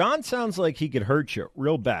 So John sounds like he could hurt you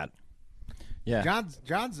real bad. Yeah,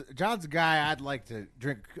 John's a guy I'd like to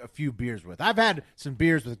drink a few beers with. I've had some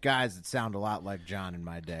beers with guys that sound a lot like John in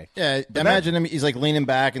my day. Yeah, but imagine him. He's like leaning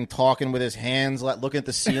back and talking with his hands, looking at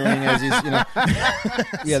the ceiling as he's,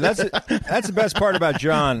 Yeah, that's the best part about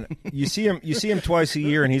John. You see him twice a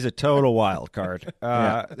year, and he's a total wild card.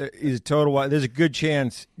 He's a total wild. There's a good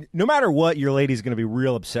chance, no matter what, your lady's going to be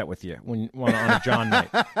real upset with you on a John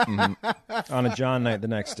night. Mm-hmm. On a John night the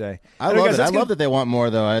next day. I love it. I love that they want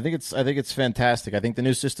more, though. I think it's fantastic. I think the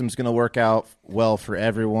new system's going to work out well for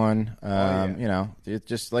everyone. It's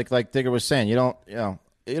just like Digger was saying. You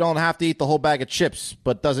don't have to eat the whole bag of chips,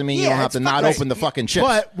 but doesn't mean you don't have to not open the fucking chips.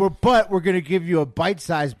 But we're going to give you a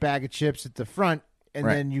bite-sized bag of chips at the front, and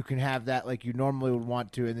then you can have that like you normally would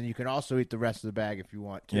want to, and then you can also eat the rest of the bag if you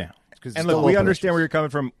want to. Yeah. And look, we understand where you're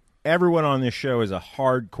coming from. everyone on this show is a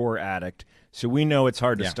hardcore addict, so we know it's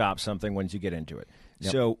hard to Yeah. stop something once you get into it.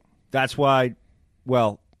 Yep. So that's why,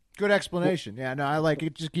 well, Good explanation. Yeah, no, I like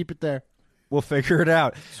it. Just keep it there. we'll figure it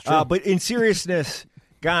out. But in seriousness,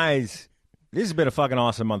 guys, this has been a fucking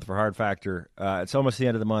awesome month for Hard Factor. It's almost the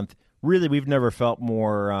end of the month. Really, we've never felt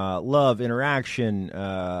more love, interaction,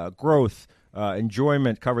 growth,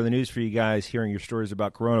 enjoyment, cover the news for you guys, hearing your stories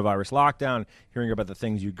about coronavirus lockdown, hearing about the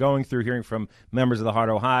things you're going through, hearing from members of the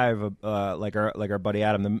Hardo Hive, like our buddy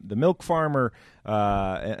Adam, the milk farmer,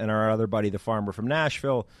 and our other buddy, the farmer from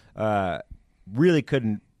Nashville. Really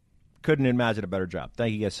couldn't imagine a better job.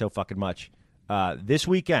 Thank you guys so fucking much. This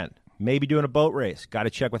weekend, maybe doing a boat race. Got to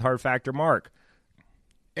check with Hard Factor Mark.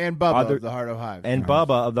 And Bubba of the Hardo Hive. And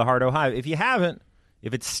Bubba of the Hardo Hive. If you haven't,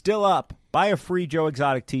 if it's still up, buy a free Joe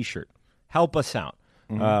Exotic t-shirt. Help us out.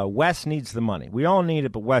 Wes needs the money. We all need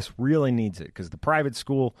it, but Wes really needs it because the private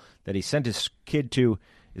school that he sent his kid to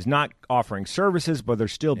is not offering services, but they're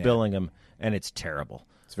still billing him, and it's terrible.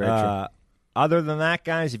 It's very true. Other than that,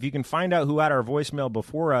 guys, if you can find out who had our voicemail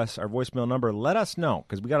before us, our voicemail number, let us know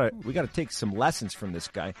because we gotta take some lessons from this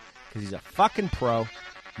guy because he's a fucking pro.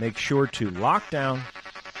 Make sure to lock down,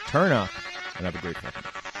 turn up, and have a great fucking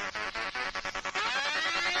day.